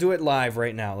 we'll do it live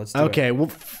right now. Let's do it. Okay, well,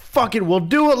 fuck it. We'll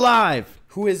do it live.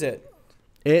 Who is it?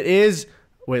 It is...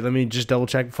 Wait, let me just double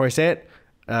check before I say it.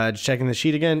 Just checking the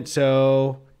sheet again.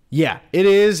 So, yeah, it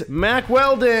is Mack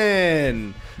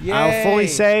Weldon. Yay. I'll fully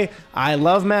say I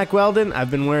love Mack Weldon.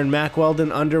 I've been wearing Mack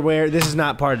Weldon underwear. This is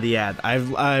not part of the ad.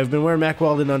 I've been wearing Mack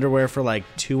Weldon underwear for like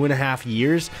 2.5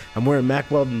 years. I'm wearing Mack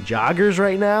Weldon joggers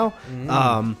right now.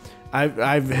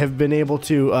 I have been able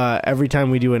to every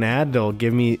time we do an ad, they'll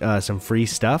give me some free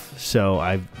stuff.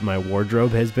 So my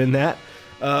wardrobe has been that.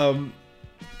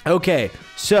 Okay,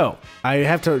 so I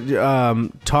have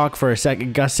to talk for a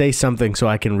second. Gus, say something so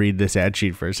I can read this ad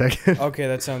sheet for a second. Okay,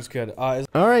 that sounds good. All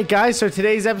right, guys. So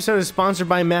today's episode is sponsored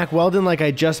by Mack Weldon, like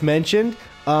I just mentioned.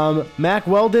 Mack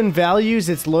Weldon values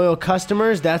its loyal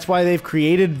customers. That's why they've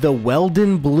created the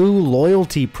Weldon Blue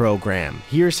Loyalty Program.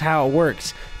 Here's how it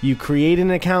works. You create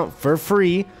an account for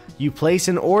free. You place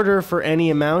an order for any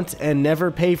amount and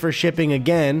never pay for shipping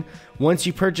again. Once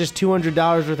you purchase $200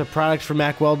 worth of products from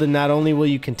Mack Weldon, not only will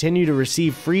you continue to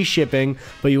receive free shipping,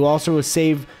 but you also will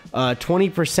save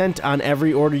 20% on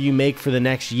every order you make for the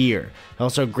next year. It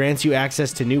also grants you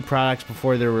access to new products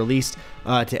before they're released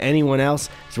to anyone else,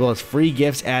 as well as free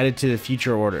gifts added to the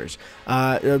future orders.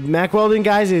 Mack Weldon,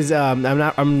 guys, is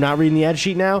I'm not reading the ad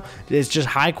sheet now. It's just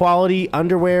high quality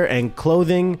underwear and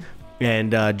clothing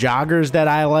and joggers that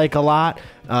I like a lot.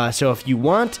 So if you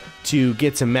want to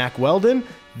get some Mack Weldon,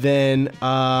 then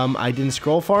I didn't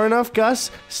scroll far enough.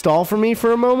 Gus, stall for me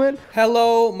for a moment.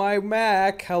 Hello, my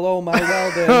Mac. Hello, my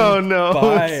Weldon. Oh, no.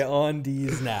 Buy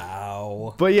undies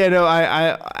now. But yeah, no,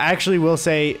 I actually will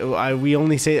say, we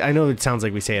only say, I know it sounds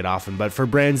like we say it often, but for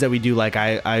brands that we do like,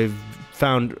 I've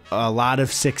found a lot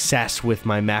of success with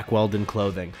my Mack Weldon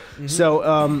clothing. Mm-hmm.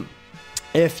 So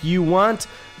if you want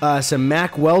some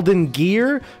Mack Weldon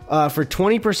gear for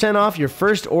 20% off your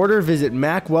first order, visit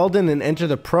Mack Weldon and enter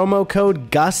the promo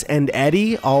code Gus and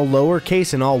Eddy, all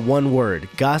lowercase and all one word,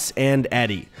 Gus and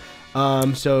Eddy.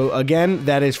 So again,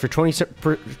 that is for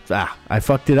 20%. I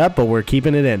fucked it up, but we're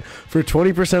keeping it in. For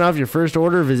 20% off your first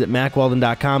order, visit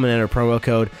MackWeldon.com and enter promo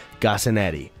code Gus and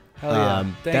Eddy. Hell yeah.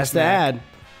 Thanks, that's the Mac. ad.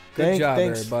 Good job,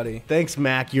 everybody. Thanks,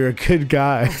 Mac. You're a good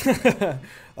guy.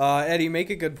 Eddie, make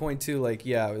a good point too. Like,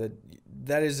 yeah,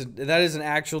 that is an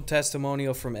actual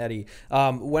testimonial from Eddie.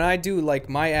 When I do like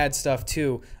my ad stuff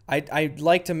too, I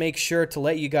like to make sure to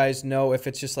let you guys know if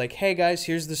it's just like, hey guys,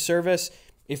 here's the service.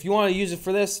 If you want to use it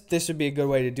for this would be a good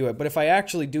way to do it. But if I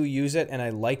actually do use it and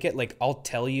I like it, like I'll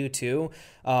tell you too.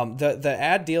 The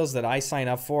ad deals that I sign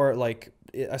up for, like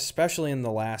especially in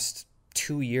the last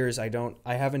 2 years, I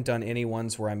haven't done any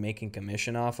ones where I'm making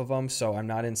commission off of them, so I'm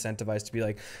not incentivized to be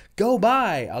like, go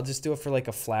buy. I'll just do it for like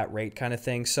a flat rate kind of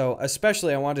thing. So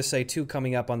especially I wanted to say too,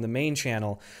 coming up on the main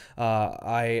channel,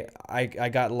 I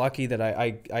got lucky that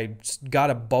I got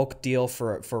a bulk deal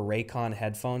for Raycon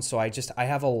headphones. So I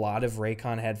have a lot of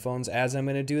Raycon headphones as I'm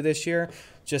gonna do this year,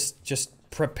 just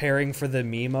preparing for the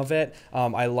meme of it.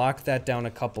 I locked that down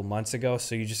a couple months ago,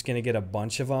 so you're just gonna get a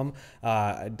bunch of them.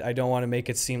 I don't want to make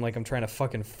it seem like I'm trying to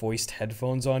fucking foist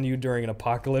headphones on you during an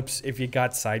apocalypse. If you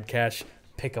got side cash,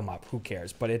 pick them up. Who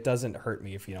cares? But it doesn't hurt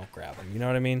me if you don't grab them. You know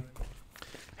what I mean?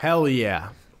 Hell yeah.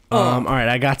 All right,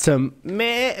 I got some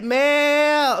mail.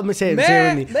 Let me say it.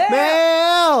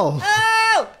 Mail.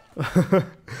 Oh!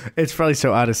 It's probably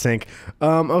so out of sync.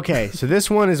 Okay, so this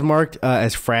one is marked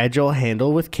as fragile,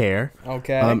 handle with care.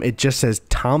 Okay. It just says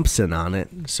Thompson on it.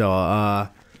 So I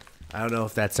don't know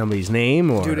if that's somebody's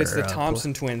name or... Dude, it's the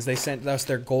Thompson twins. They sent us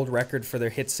their gold record for their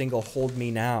hit single, Hold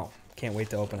Me Now. Can't wait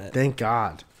to open it. Thank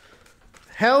God.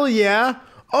 Hell yeah.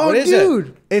 Oh, what is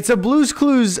dude. It's a Blue's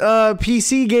Clues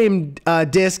PC game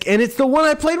disc, and it's the one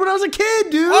I played when I was a kid,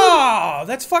 dude. Oh,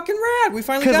 that's fucking rad. We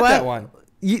finally got that one.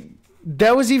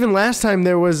 That was even last time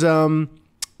there was...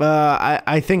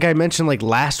 I think I mentioned like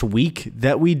last week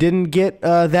that we didn't get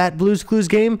that Blue's Clues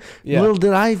game. Yeah. Little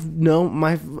did I know,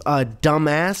 my dumb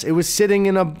ass, it was sitting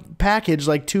in a package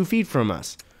like 2 feet from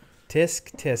us.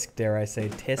 Tisk, tisk, dare I say.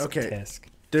 Tisk, tisk.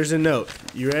 There's a note.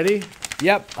 You ready?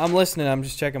 Yep, I'm listening. I'm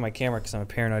just checking my camera because I'm a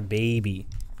paranoid baby.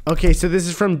 Okay, so this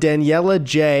is from Daniela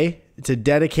J. It's a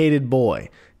dedicated boy.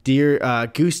 Dear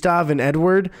Gustav and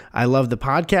Edward, I love the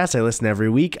podcast. I listen every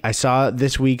week. I saw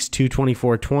this week's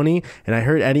 22420, and I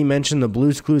heard Eddie mention the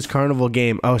Blue's Clues Carnival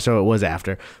game. Oh, so it was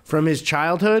after. From his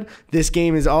childhood, this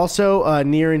game is also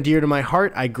near and dear to my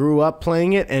heart. I grew up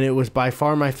playing it, and it was by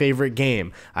far my favorite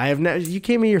game. You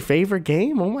gave me your favorite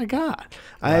game? Oh, my God.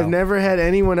 Wow. I have never had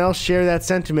anyone else share that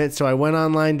sentiment, so I went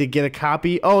online to get a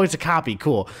copy. Oh, it's a copy.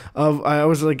 Cool. I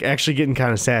was like actually getting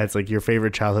kind of sad. It's like your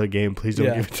favorite childhood game. Please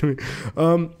don't give it to me.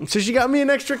 So she got me an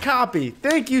extra copy.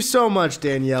 Thank you so much,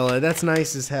 Daniela. That's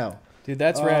nice as hell. Dude,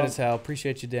 that's rad as hell.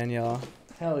 Appreciate you, Daniela.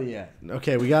 Hell yeah.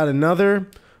 Okay, we got another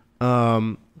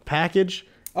package.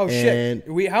 Oh, shit.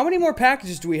 How many more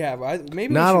packages do we have?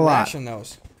 Maybe not we should a lot. ration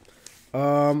those.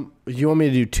 You want me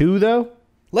to do 2, though?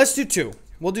 Let's do 2.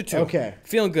 We'll do 2. Okay.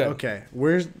 Feeling good. Okay.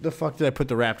 Where's the fuck did I put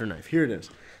the raptor knife? Here it is.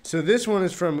 So this one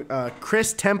is from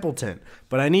Chris Templeton,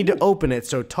 but I need to open it,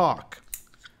 so talk.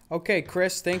 Okay,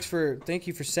 Chris, thank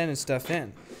you for sending stuff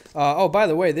in. Oh, by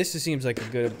the way, this seems like a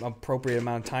good appropriate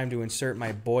amount of time to insert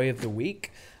my boy of the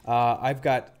week. I've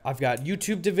got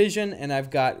YouTube division and I've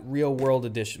got real world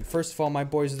edition. First of all, my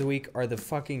boys of the week are the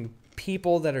fucking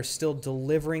people that are still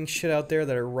delivering shit out there,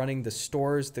 that are running the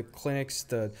stores, the clinics,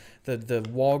 the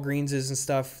Walgreenses and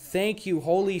stuff. Thank you.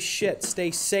 Holy shit.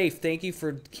 Stay safe. Thank you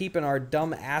for keeping our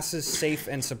dumb asses safe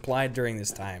and supplied during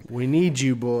this time. We need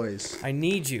you, boys. I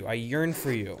need you. I yearn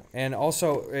for you. And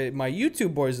also, my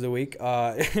YouTube boys of the week,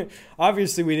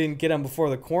 obviously we didn't get them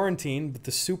before the quarantine, but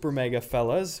the super mega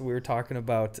fellas, we were talking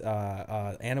about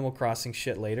Animal Crossing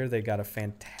shit later. They got a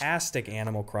fantastic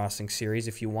Animal Crossing series.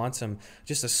 If you want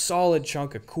just a solid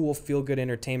chunk of cool, feel-good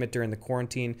entertainment during the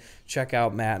quarantine, check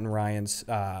out Matt and Ryan's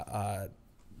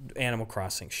Animal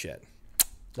Crossing shit.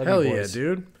 Hell yeah,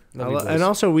 dude. And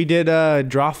also, we did a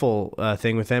Drawful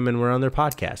thing with them, and we're on their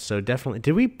podcast. So definitely,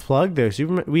 did we plug their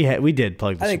Super? We did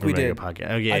plug the Super Mega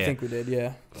podcast. Oh yeah, I think we did.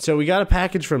 Yeah. So we got a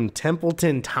package from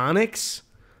Templeton Tonics.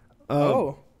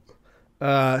 So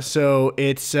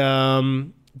it's dude,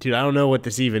 I don't know what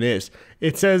this even is.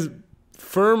 It says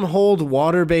firm hold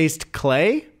water based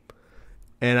clay,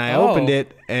 and I opened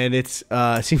it, and it's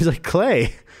seems like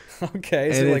clay. Okay,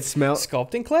 is it like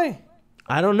sculpting clay?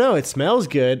 I don't know. It smells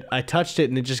good. I touched it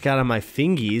and it just got on my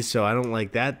fingies, so I don't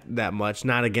like that much.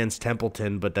 Not against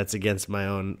Templeton, but that's against my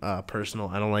own personal.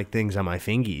 I don't like things on my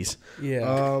fingies.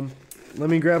 Yeah.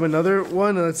 Let me grab another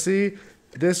one. Let's see.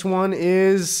 This one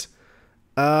is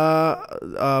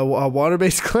a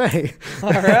water-based clay. All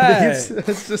right.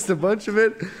 It's just a bunch of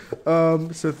it.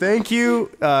 So thank you,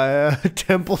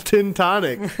 Templeton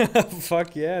Tonic.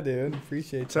 Fuck yeah, dude.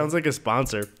 Appreciate it. Sounds like a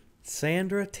sponsor.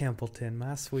 Sandra Templeton,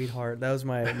 my sweetheart. That was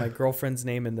my girlfriend's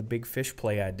name in the Big Fish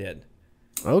play I did.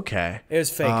 Okay. It was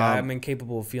fake. I'm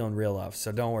incapable of feeling real love,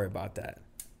 so don't worry about that.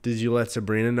 Did you let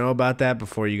Sabrina know about that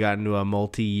before you got into a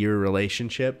multi-year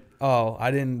relationship? Oh, I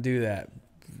didn't do that.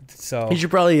 So you should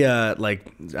probably I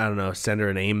don't know, send her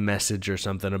an AIM message or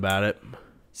something about it.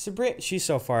 Sabrina, she's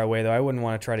so far away though. I wouldn't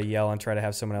want to try to yell and try to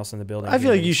have someone else in the building. I feel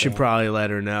like you should probably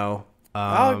let her know.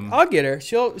 I'll get her.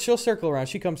 She'll circle around.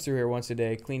 She comes through here once a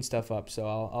day, clean stuff up. So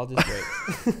I'll just wait.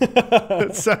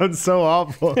 That sounds so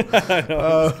awful.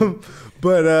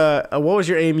 But what was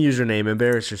your AIM username?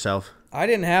 Embarrass yourself. I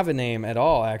didn't have a name at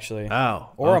all, actually.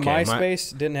 Oh, or okay. A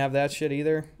MySpace. Didn't have that shit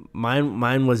either.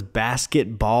 Mine was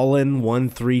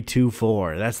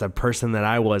Basketballin1324. That's the person that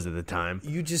I was at the time.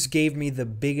 You just gave me the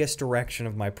biggest direction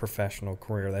of my professional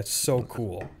career. That's so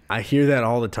cool. I hear that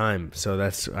all the time, so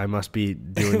I must be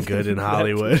doing good in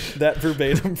Hollywood. that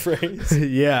verbatim phrase.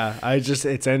 Yeah,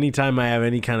 it's anytime I have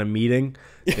any kind of meeting,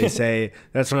 they say,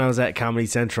 that's when I was at Comedy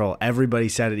Central. Everybody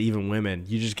said it, even women.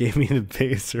 You just gave me the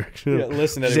biggest direction. Yeah,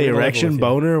 listen. Did you say erection,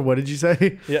 boner? What did you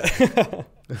say? Yeah.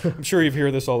 I'm sure you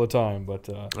hear this all the time, but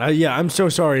yeah, I'm so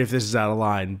sorry if this is out of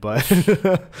line, but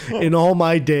in all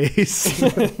my days.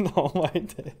 In all my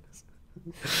days.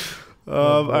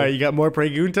 All right, you got more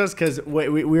preguntas? Because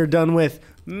we're done with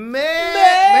mail.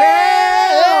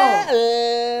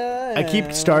 I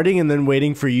keep starting and then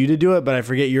waiting for you to do it, but I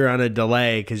forget you're on a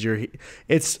delay because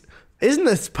isn't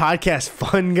this podcast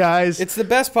fun, guys? It's the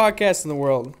best podcast in the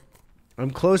world.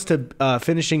 I'm close to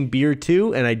finishing beer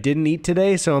 2, and I didn't eat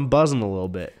today, so I'm buzzing a little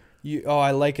bit.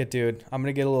 I like it, dude. I'm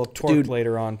going to get a little torque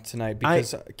later on tonight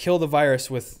because kill the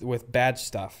virus with bad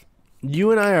stuff.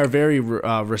 You and I are very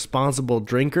responsible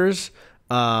drinkers.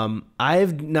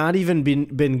 I've not even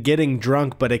been getting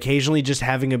drunk, but occasionally just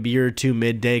having a beer or 2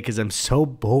 midday because I'm so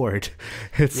bored.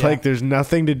 It's like there's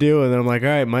nothing to do, and then I'm like, all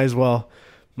right, might as well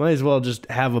just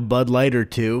have a Bud Light or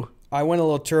 2. I went a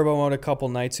little turbo mode a couple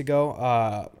nights ago.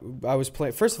 I was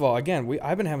playing. First of all, again,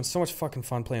 I've been having so much fucking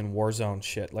fun playing Warzone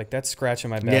shit. Like that's scratching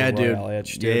my Battle Royale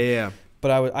itch, dude. Yeah.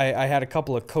 But I had a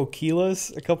couple of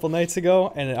Coquillas a couple nights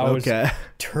ago, and I was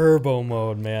turbo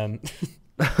mode, man.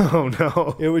 Oh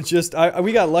no! It was just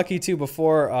we got lucky too.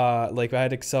 Before I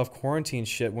had to self quarantine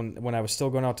shit when I was still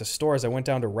going out to stores. I went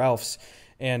down to Ralph's,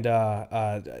 and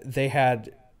they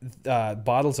had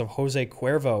bottles of Jose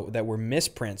Cuervo that were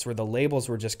misprints, where the labels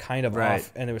were just kind of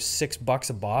off, and it was $6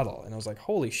 a bottle, and I was like,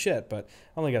 holy shit! But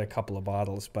I only got a couple of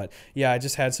bottles. But yeah, I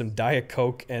just had some Diet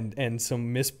Coke and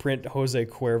some misprint Jose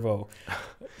Cuervo.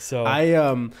 So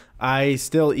I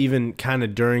still, even kind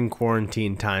of during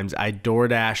quarantine times, I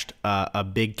DoorDashed a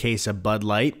big case of Bud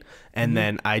Light, and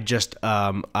then I just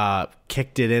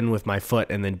kicked it in with my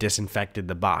foot and then disinfected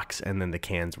the box, and then the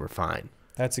cans were fine.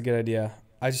 That's a good idea.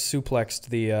 I just suplexed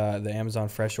the Amazon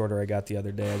Fresh order I got the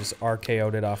other day. I just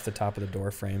RKO'd it off the top of the door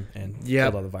frame and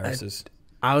killed all the viruses.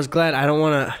 I was glad. I don't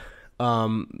want to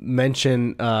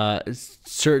mention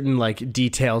certain like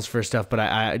details for stuff,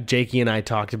 but Jakey and I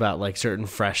talked about like certain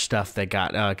fresh stuff that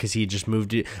got because he just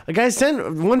moved to guys.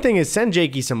 Send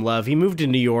Jakey some love. He moved to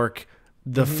New York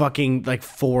the fucking like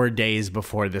 4 days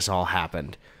before this all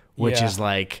happened, which is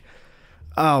like,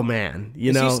 oh man,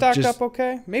 is he stocked up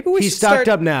okay? Maybe he's stocked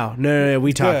up now. No,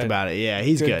 we talked about it. Yeah,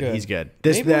 he's good. He's good.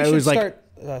 Maybe we should start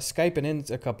Skyping in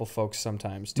a couple folks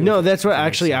sometimes too. No, that's what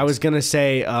actually I was gonna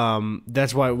say.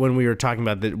 That's why when we were talking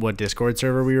about what Discord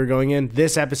server we were going in,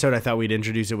 this episode I thought we'd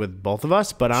introduce it with both of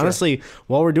us. But honestly,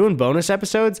 while we're doing bonus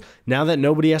episodes, now that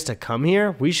nobody has to come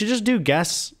here, we should just do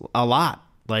guests a lot.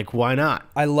 Like, why not?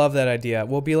 I love that idea.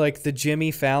 We'll be like the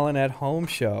Jimmy Fallon at Home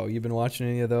show. You've been watching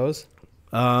any of those?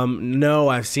 No,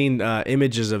 I've seen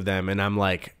images of them, and I'm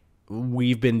like,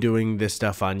 we've been doing this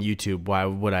stuff on YouTube. Why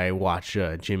would I watch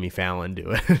Jimmy Fallon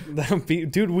do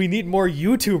it? Dude, we need more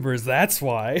YouTubers. That's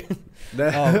why.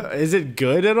 Is it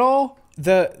good at all?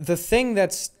 The thing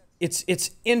that's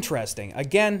it's interesting.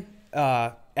 Again,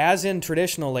 as in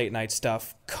traditional late night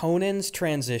stuff, Conan's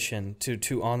transition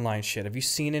to online shit. Have you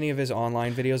seen any of his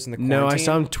online videos in the quarantine? No, I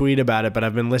saw him tweet about it, but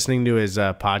I've been listening to his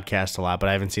podcast a lot, but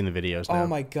I haven't seen the videos. Oh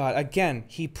my God. Again,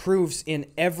 he proves in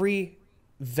every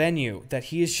venue that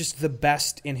he is just the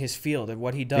best in his field at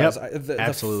what he does.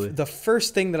 Absolutely. The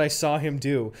first thing that I saw him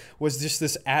do was just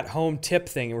this at-home tip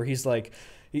thing where he's like,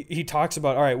 he talks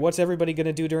about, all right, what's everybody going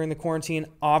to do during the quarantine?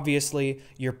 Obviously,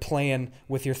 you're playing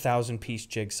with your 1,000-piece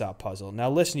jigsaw puzzle. Now,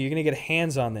 listen, you're going to get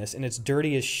hands on this, and it's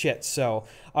dirty as shit, so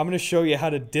I'm going to show you how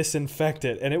to disinfect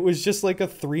it. And it was just like a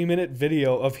 3-minute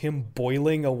video of him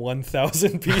boiling a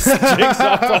 1,000-piece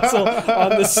jigsaw puzzle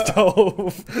on the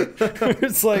stove.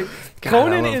 It's like, God,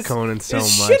 Conan I love Conan so much.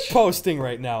 shitposting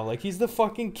right now. Like, he's the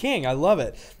fucking king. I love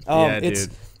it. Dude.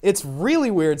 It's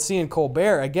really weird seeing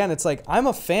Colbert. Again, it's like, I'm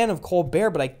a fan of Colbert,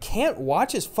 but I can't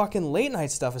watch his fucking late night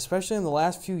stuff, especially in the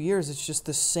last few years. It's just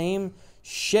the same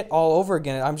shit all over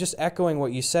again. I'm just echoing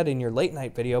what you said in your late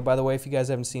night video. By the way, if you guys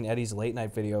haven't seen Eddie's late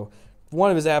night video,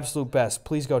 one of his absolute best.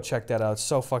 Please go check that out. It's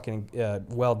so fucking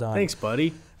well done. Thanks,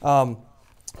 buddy.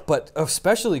 But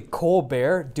especially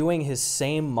Colbert doing his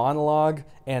same monologue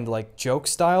and like joke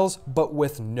styles, but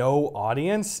with no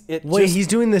audience. He's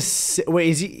doing this.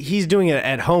 Wait, he's doing it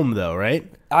at home though,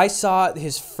 right? I saw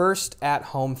his first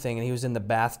at-home thing, and he was in the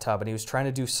bathtub, and he was trying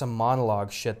to do some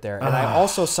monologue shit there. And I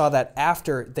also saw that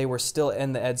after they were still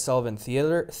in the Ed Sullivan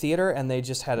Theater, and they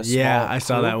just had a small I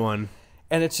saw that one.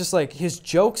 And it's just like his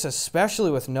jokes,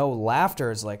 especially with no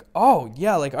laughter, is like, oh,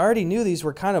 yeah, like I already knew these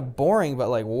were kind of boring, but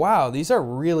like, wow, these are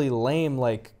really lame,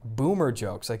 like boomer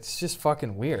jokes. Like, it's just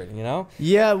fucking weird, you know?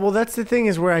 Yeah, well, that's the thing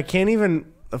is where I can't even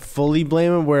fully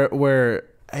blame him, where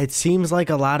it seems like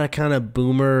a lot of kind of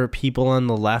boomer people on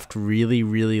the left really,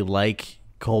 really like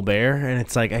Colbert. And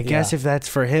it's like, I guess if that's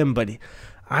for him, but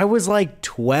I was like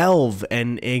 12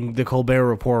 and the Colbert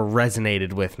Report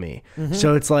resonated with me. Mm-hmm.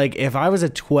 So it's like if I was a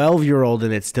 12-year-old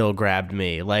and it still grabbed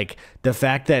me, like the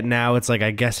fact that now it's like,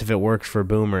 I guess if it works for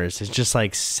boomers, it's just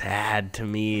like sad to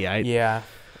me.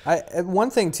 One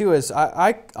thing too is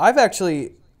I've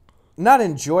actually not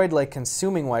enjoyed like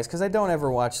consuming wise, because I don't ever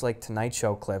watch like Tonight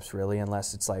Show clips really,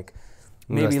 unless it's like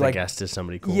maybe unless the like guest is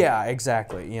somebody cool. Yeah,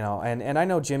 exactly. You know, and I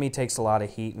know Jimmy takes a lot of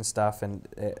heat and stuff,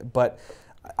 but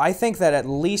I think that at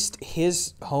least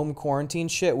his home quarantine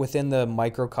shit within the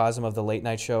microcosm of the late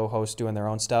night show hosts doing their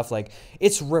own stuff, like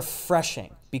it's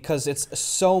refreshing because it's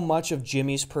so much of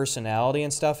Jimmy's personality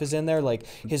and stuff is in there. Like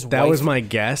his wife. That was my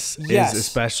guess. Yes.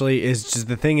 Is just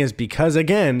the thing is because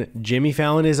again, Jimmy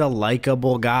Fallon is a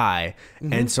likable guy.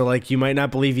 Mm-hmm. And so like you might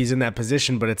not believe he's in that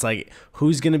position, but it's like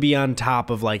who's going to be on top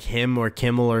of like him or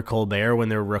Kimmel or Colbert when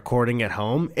they're recording at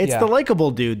home? It's the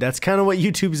likable dude. That's kind of what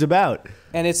YouTube's about.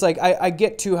 And it's like, I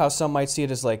get too how some might see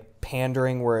it as like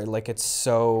pandering where like it's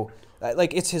so,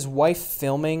 like it's his wife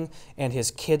filming and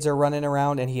his kids are running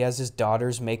around and he has his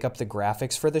daughters make up the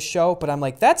graphics for the show. But I'm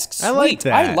like, that's sweet.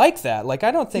 I like that. Like,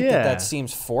 I don't think that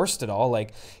seems forced at all.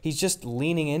 Like he's just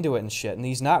leaning into it and shit. And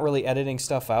he's not really editing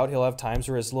stuff out. He'll have times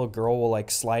where his little girl will like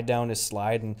slide down his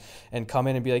slide and come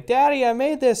in and be like, Daddy, I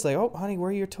made this. Like, oh, honey, where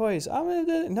are your toys?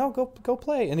 No, go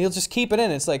play. And he'll just keep it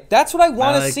in. It's like, that's what I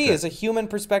want to see as a human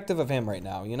perspective of him right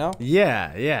now, you know?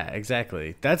 Yeah,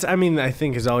 exactly. I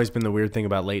think has always been the weird thing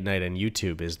about late night and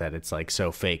YouTube is that it's like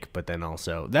so fake, but then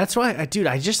also that's why I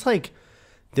just like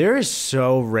there is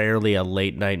so rarely a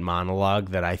late night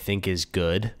monologue that I think is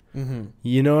good. Mm-hmm.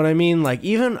 You know what I mean? Like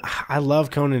even I love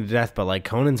Conan to death, but like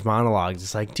Conan's monologues,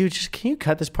 it's like, dude, just can you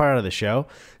cut this part out of the show?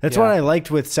 That's what I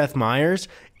liked with Seth Meyers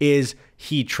is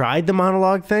he tried the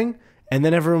monologue thing and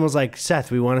then everyone was like,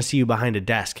 Seth, we want to see you behind a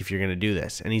desk if you're going to do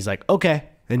this. And he's like, okay,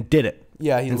 and did it.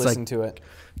 Yeah, he listened to it.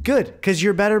 Good, because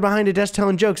you're better behind a desk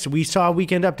telling jokes. We saw a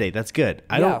Weekend Update. That's good.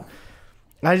 I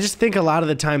just think a lot of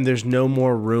the time there's no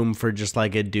more room for just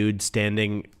like a dude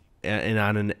standing and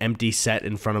on an empty set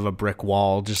in front of a brick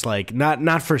wall, just like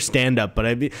not for stand up,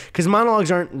 but because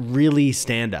monologues aren't really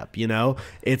stand up, you know.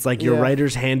 It's like your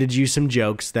writers handed you some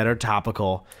jokes that are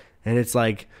topical, and it's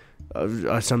like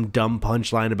some dumb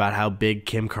punchline about how big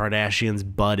Kim Kardashian's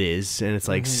butt is, and it's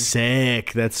like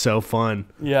sick. That's so fun.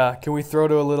 Yeah, can we throw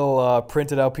to a little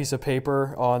printed out piece of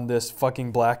paper on this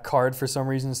fucking black card for some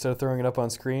reason instead of throwing it up on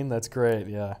screen? That's great.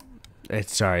 Yeah.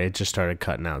 Sorry, it just started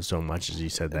cutting out so much as you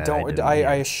said that.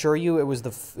 I assure you, it was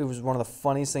one of the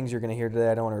funniest things you're going to hear today.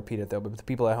 I don't want to repeat it though, but the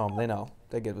people at home, they know.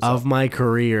 They get what's up. Of my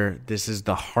career, this is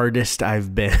the hardest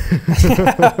I've been.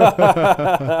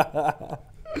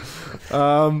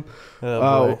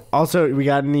 Also, we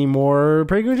got any more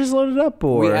Preguntas loaded up?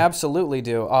 Or? We absolutely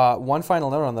do. One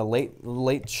final note on the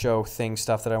late show thing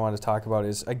stuff that I wanted to talk about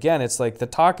is, again, it's like the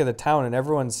talk of the town, and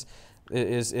everyone's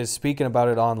is speaking about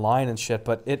it online and shit,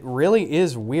 but it really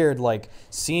is weird, like,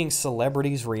 seeing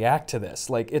celebrities react to this.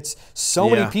 Like, it's so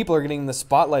many people are getting the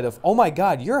spotlight of, oh my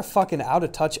God, you're a fucking out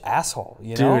of touch asshole,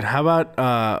 you know? Dude, how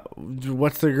about,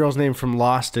 what's the girl's name from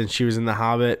Lost, and she was in The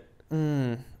Hobbit?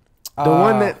 The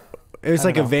one that, it was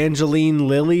like Evangeline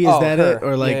Lilly, is that her. It?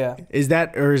 Or like, is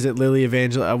that, or is it Lily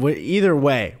Evangeline? Either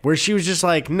way, where she was just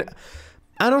like,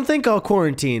 I don't think I'll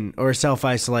quarantine or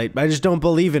self-isolate. I just don't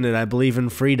believe in it. I believe in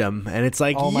freedom. And it's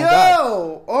like, oh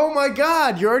my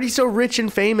God, you're already so rich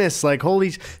and famous. Like,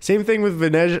 holy, same thing with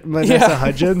Vanessa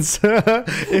Hudgens.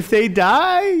 If they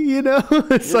die, you know,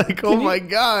 it's like, oh my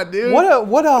God, dude.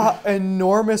 What a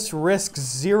enormous risk,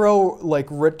 zero, like,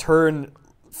 return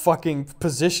fucking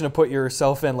position to put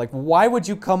yourself in. Like, why would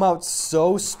you come out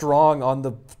so strong on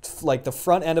the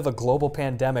front end of a global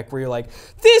pandemic where you're like,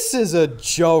 this is a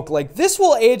joke, like, this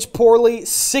will age poorly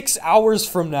 6 hours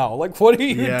from now? Like, what are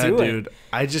you doing? Yeah, dude,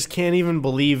 I just can't even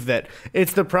believe that.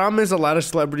 It's the problem is a lot of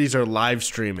celebrities are live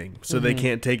streaming, so they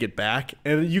can't take it back.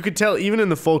 And you could tell even in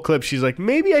the full clip, she's like,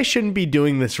 maybe I shouldn't be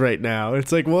doing this right now.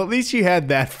 It's like, well, at least you had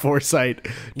that foresight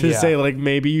to say, like,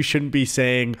 maybe you shouldn't be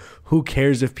saying, who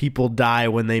cares if people die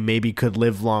when they maybe could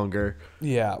live longer.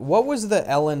 Yeah. What was the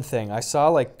Ellen thing? I saw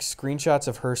like screenshots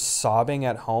of her sobbing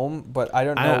at home, but I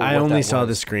don't know. I only saw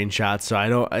the screenshots, so I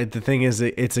don't. The thing is,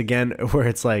 it's again where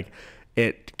it's like,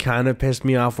 it kind of pissed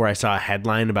me off where I saw a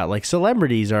headline about like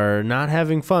celebrities are not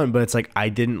having fun, but it's like I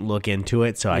didn't look into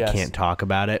it, so I can't talk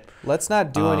about it. Let's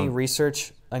not do any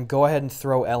research and go ahead and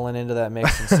throw Ellen into that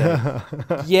mix and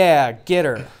say, yeah, get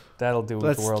her. That'll do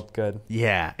the world good.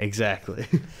 Yeah, exactly.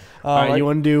 All right, you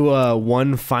want to do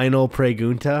one final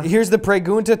pregunta? Here's the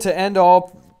pregunta to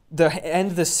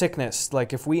end the sickness.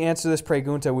 Like, if we answer this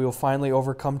pregunta, we will finally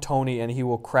overcome Tony, and he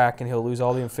will crack, and he'll lose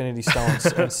all the Infinity Stones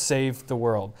and save the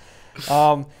world.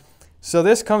 So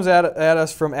this comes at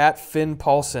us from @Finn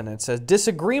Paulson. It says,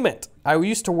 disagreement. I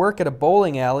used to work at a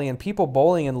bowling alley, and people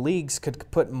bowling in leagues could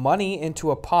put money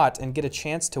into a pot and get a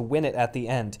chance to win it at the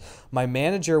end. My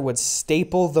manager would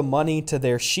staple the money to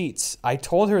their sheets. I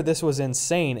told her this was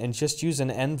insane and just use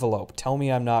an envelope. Tell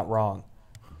me I'm not wrong.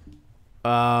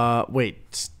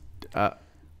 Wait.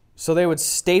 So they would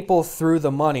staple through the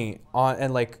money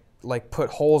and like put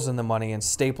holes in the money and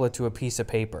staple it to a piece of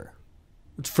paper.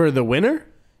 For the winner?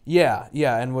 Yeah,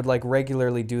 and would like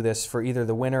regularly do this for either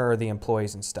the winner or the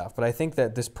employees and stuff. But I think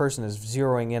that this person is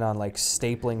zeroing in on like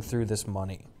stapling through this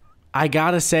money. I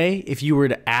gotta say, if you were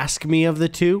to ask me of the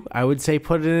two, I would say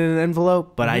put it in an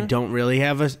envelope, but I don't really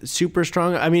have a super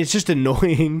strong, I mean, it's just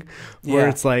annoying where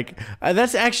it's like,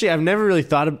 that's actually, I've never really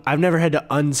I've never had to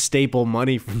unstaple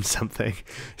money from something,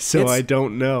 so I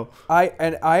don't know. I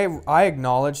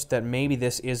acknowledge that maybe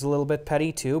this is a little bit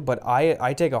petty too, but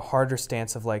I take a harder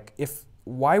stance of like,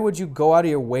 why would you go out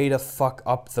of your way to fuck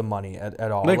up the money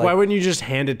at all? Like, why wouldn't you just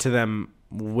hand it to them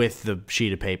with the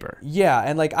sheet of paper? Yeah,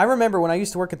 and like I remember when I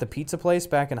used to work at the pizza place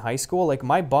back in high school, like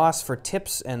my boss for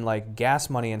tips and like gas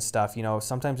money and stuff, you know,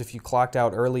 sometimes if you clocked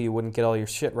out early, you wouldn't get all your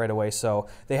shit right away. So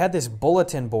they had this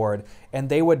bulletin board, and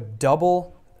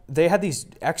they had these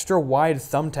extra wide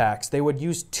thumbtacks. They would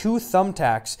use 2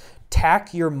 thumbtacks,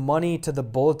 tack your money to the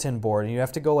bulletin board, and you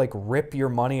have to go like rip your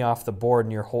money off the board,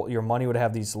 and your money would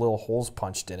have these little holes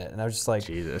punched in it. And I was just like,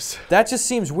 Jesus, that just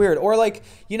seems weird. Or like,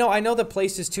 you know, I know the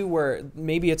places too where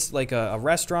maybe it's like a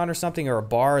restaurant or something, or a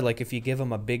bar, like if you give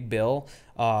them a big bill,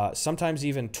 sometimes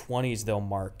even 20s they'll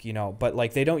mark, you know, but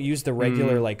like they don't use the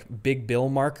regular like big bill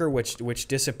marker, which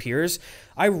disappears.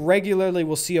 I regularly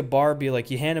will see a bar be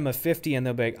like, you hand them a 50 and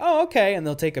they'll be like, oh, okay, and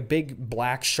they'll take a big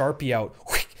black Sharpie out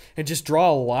and just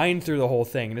draw a line through the whole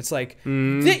thing. And it's like,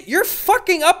 you're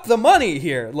fucking up the money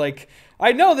here. Like,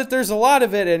 I know that there's a lot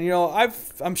of it, and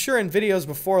I'm sure in videos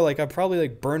before, like, I probably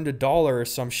like burned $1 or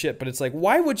some shit, but it's like,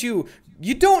 why would you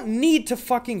don't need to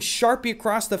fucking Sharpie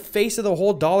across the face of the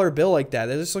whole dollar bill like that.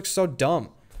 That just looks so dumb.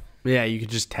 Yeah, you could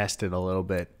just test it a little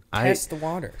bit. Test the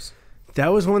waters. That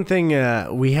was one thing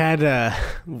we had at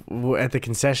the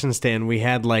concession stand. We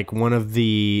had like one of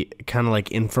the kind of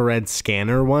like infrared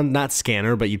scanner one, not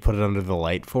scanner, but you put it under the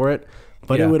light for it.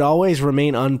 But it would always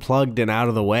remain unplugged and out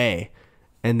of the way.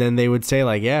 And then they would say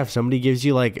like, yeah, if somebody gives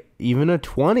you like even a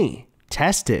 20,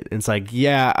 test it. And it's like,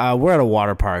 yeah, we're at a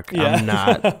water park. Yeah.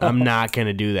 I'm not going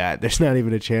to do that. There's not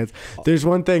even a chance. There's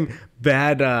one thing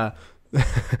bad. I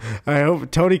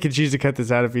hope Tony can choose to cut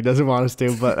this out if he doesn't want us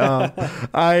to. But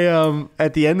I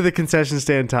at the end of the concession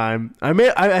stand time,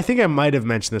 I think I might have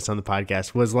mentioned this on the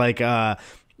podcast. Was like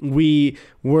we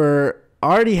were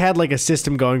already had like a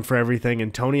system going for everything,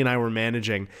 and Tony and I were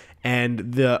managing.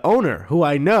 And the owner, who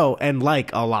I know and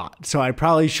like a lot, so I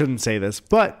probably shouldn't say this,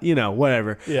 but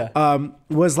whatever. Yeah.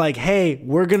 Was like, hey,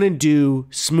 we're gonna do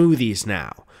smoothies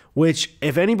now. Which,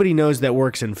 if anybody knows that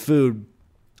works in food,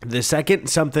 the second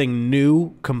something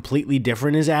new, completely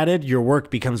different is added, your work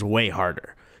becomes way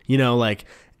harder. Like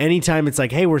anytime it's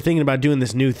like, hey, we're thinking about doing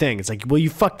this new thing, it's like, well,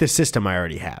 you fucked the system I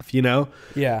already have,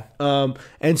 Yeah.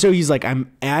 And so he's like,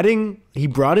 he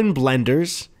brought in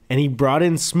blenders and he brought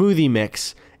in smoothie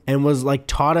mix and was like,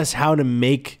 taught us how to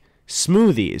make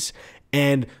smoothies.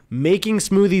 And making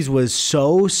smoothies was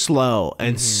so slow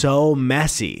and so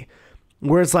messy,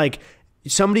 where it's like,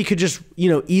 somebody could just,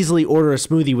 easily order a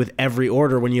smoothie with every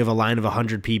order when you have a line of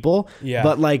 100 people. Yeah.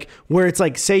 But like where it's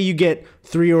like, say you get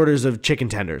 3 orders of chicken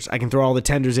tenders, I can throw all the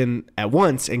tenders in at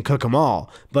once and cook them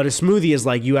all. But a smoothie is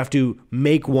like, you have to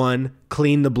make one,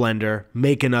 clean the blender,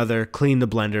 make another, clean the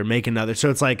blender, make another.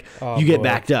 So it's like you get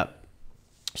backed up.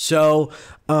 So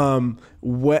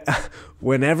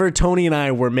whenever Tony and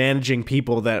I were managing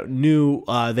people that knew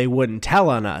they wouldn't tell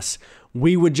on us,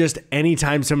 we would just,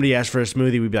 anytime somebody asked for a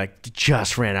smoothie, we'd be like,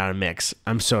 just ran out of mix.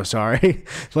 I'm so sorry.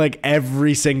 Like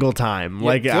every single time.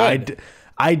 Yeah, like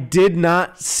I did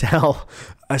not sell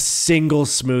a single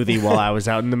smoothie while I was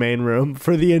out in the main room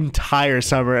for the entire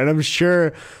summer. And I'm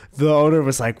sure the owner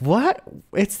was like, what?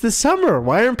 It's the summer.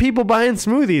 Why aren't people buying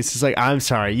smoothies? It's like, I'm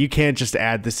sorry. You can't just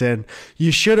add this in.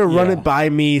 You should have run it by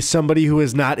me, somebody who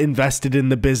is not invested in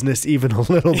the business even a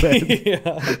little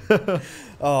bit.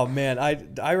 Oh, man.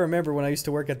 I remember when I used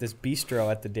to work at this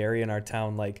bistro at the dairy in our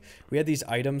town, like we had these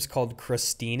items called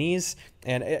crostinis.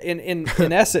 And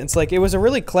in essence, like it was a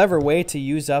really clever way to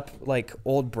use up like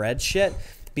old bread shit,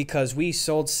 because we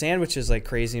sold sandwiches like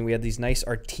crazy and we had these nice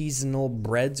artisanal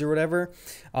breads or whatever.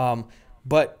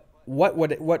 But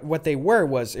what they were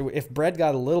was, if bread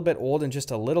got a little bit old and just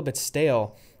a little bit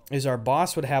stale, is our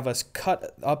boss would have us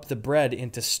cut up the bread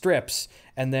into strips,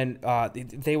 and then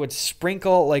they would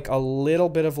sprinkle like a little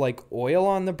bit of like oil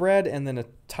on the bread, and then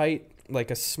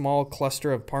a small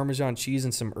cluster of Parmesan cheese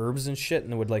and some herbs and shit,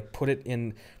 and they would like put it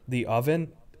in the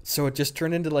oven. So it just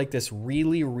turned into like this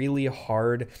really, really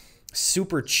hard,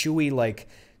 super chewy, like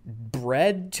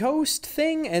bread toast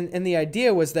thing. And the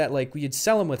idea was that like you'd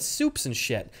sell them with soups and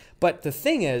shit. But the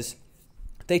thing is,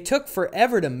 they took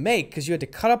forever to make because you had to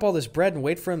cut up all this bread and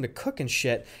wait for them to cook and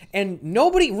shit. And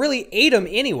nobody really ate them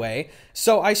anyway.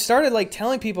 So I started like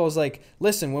telling people, I was like,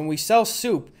 listen, when we sell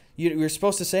soup, you're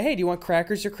supposed to say, hey, do you want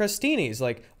crackers or crostinis?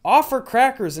 Like, offer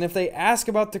crackers, and if they ask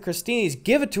about the crostinis,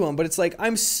 give it to them. But it's like,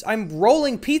 I'm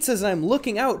rolling pizzas and I'm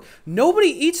looking out. Nobody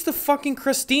eats the fucking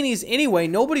crostinis anyway.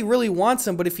 Nobody really wants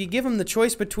them. But if you give them the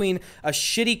choice between a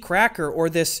shitty cracker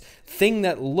or this thing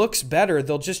that looks better,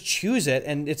 they'll just choose it,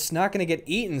 and it's not going to get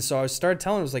eaten. So I started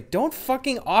telling them, I was like, don't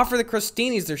fucking offer the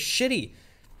crostinis. They're shitty.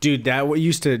 Dude, that what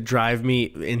used to drive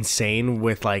me insane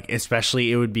with, like,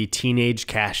 especially it would be teenage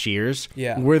cashiers,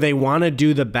 where they want to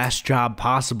do the best job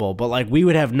possible. But like we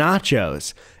would have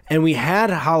nachos and we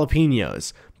had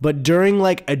jalapenos, but during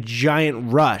like a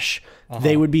giant rush,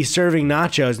 they would be serving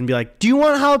nachos and be like, do you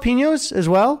want jalapenos as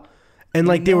well? And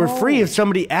like they were free if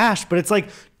somebody asked, but it's like,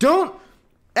 don't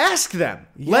ask them.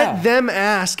 Let them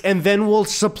ask, and then we'll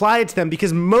supply it to them,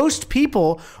 because most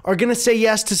people are going to say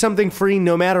yes to something free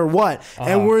no matter what.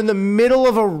 And we're in the middle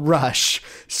of a rush.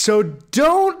 So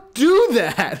don't do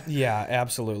that. Yeah,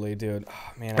 absolutely, dude.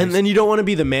 Oh, man. And then you don't want to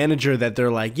be the manager that they're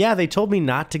like, yeah, they told me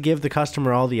not to give the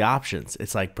customer all the options.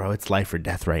 It's like, bro, it's life or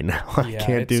death right now. I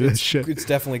can't do this shit. It's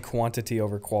definitely quantity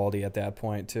over quality at that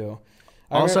point, too.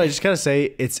 Also, I just gotta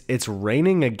say, it's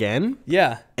raining again.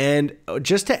 Yeah. And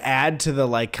just to add to the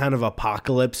like kind of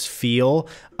apocalypse feel,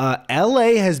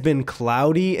 LA has been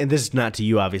cloudy, and this is not to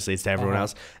you, obviously, it's to everyone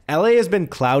else. LA has been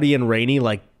cloudy and rainy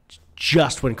like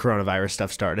just when coronavirus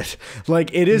stuff started.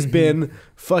 Like it has been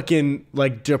fucking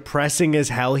like depressing as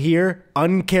hell here,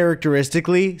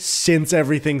 uncharacteristically since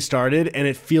everything started, and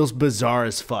it feels bizarre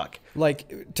as fuck.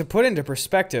 Like, to put into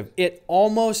perspective, it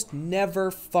almost never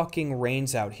fucking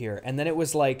rains out here. And then it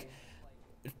was like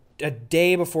a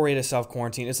day before we had a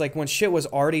self-quarantine. It's like when shit was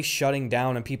already shutting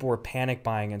down and people were panic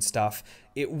buying and stuff,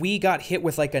 we got hit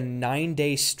with like a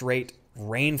 9-day straight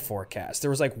rain forecast.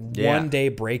 There was like 1 day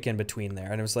break in between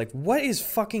there. And it was like, what is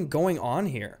fucking going on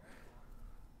here?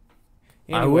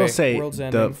 Anyway, I will say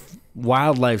the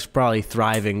wildlife's probably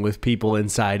thriving with people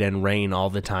inside and rain all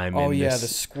the time. Oh yeah, the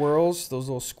squirrels, those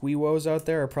little squeewos out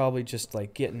there are probably just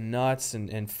like getting nuts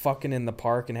and fucking in the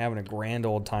park and having a grand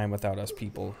old time without us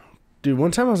people. Dude,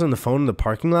 one time I was on the phone in the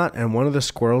parking lot and one of the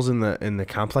squirrels in the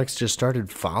complex just started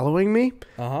following me,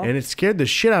 and it scared the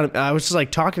shit out of me. I was just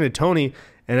like talking to Tony,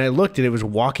 and I looked and it was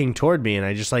walking toward me, and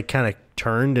I just like kind of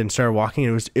turned and started walking,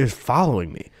 and it was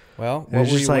following me. Well, what was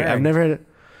just like wearing? I've never had it.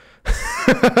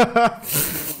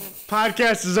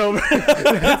 Podcast is over.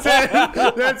 That's it.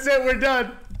 That's it. We're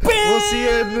done. We'll see you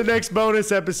in the next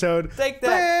bonus episode. Take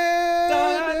that.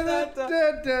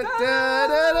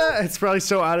 It's probably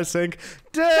so out of sync.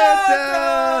 We're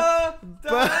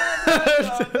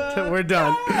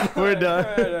done. We're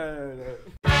done.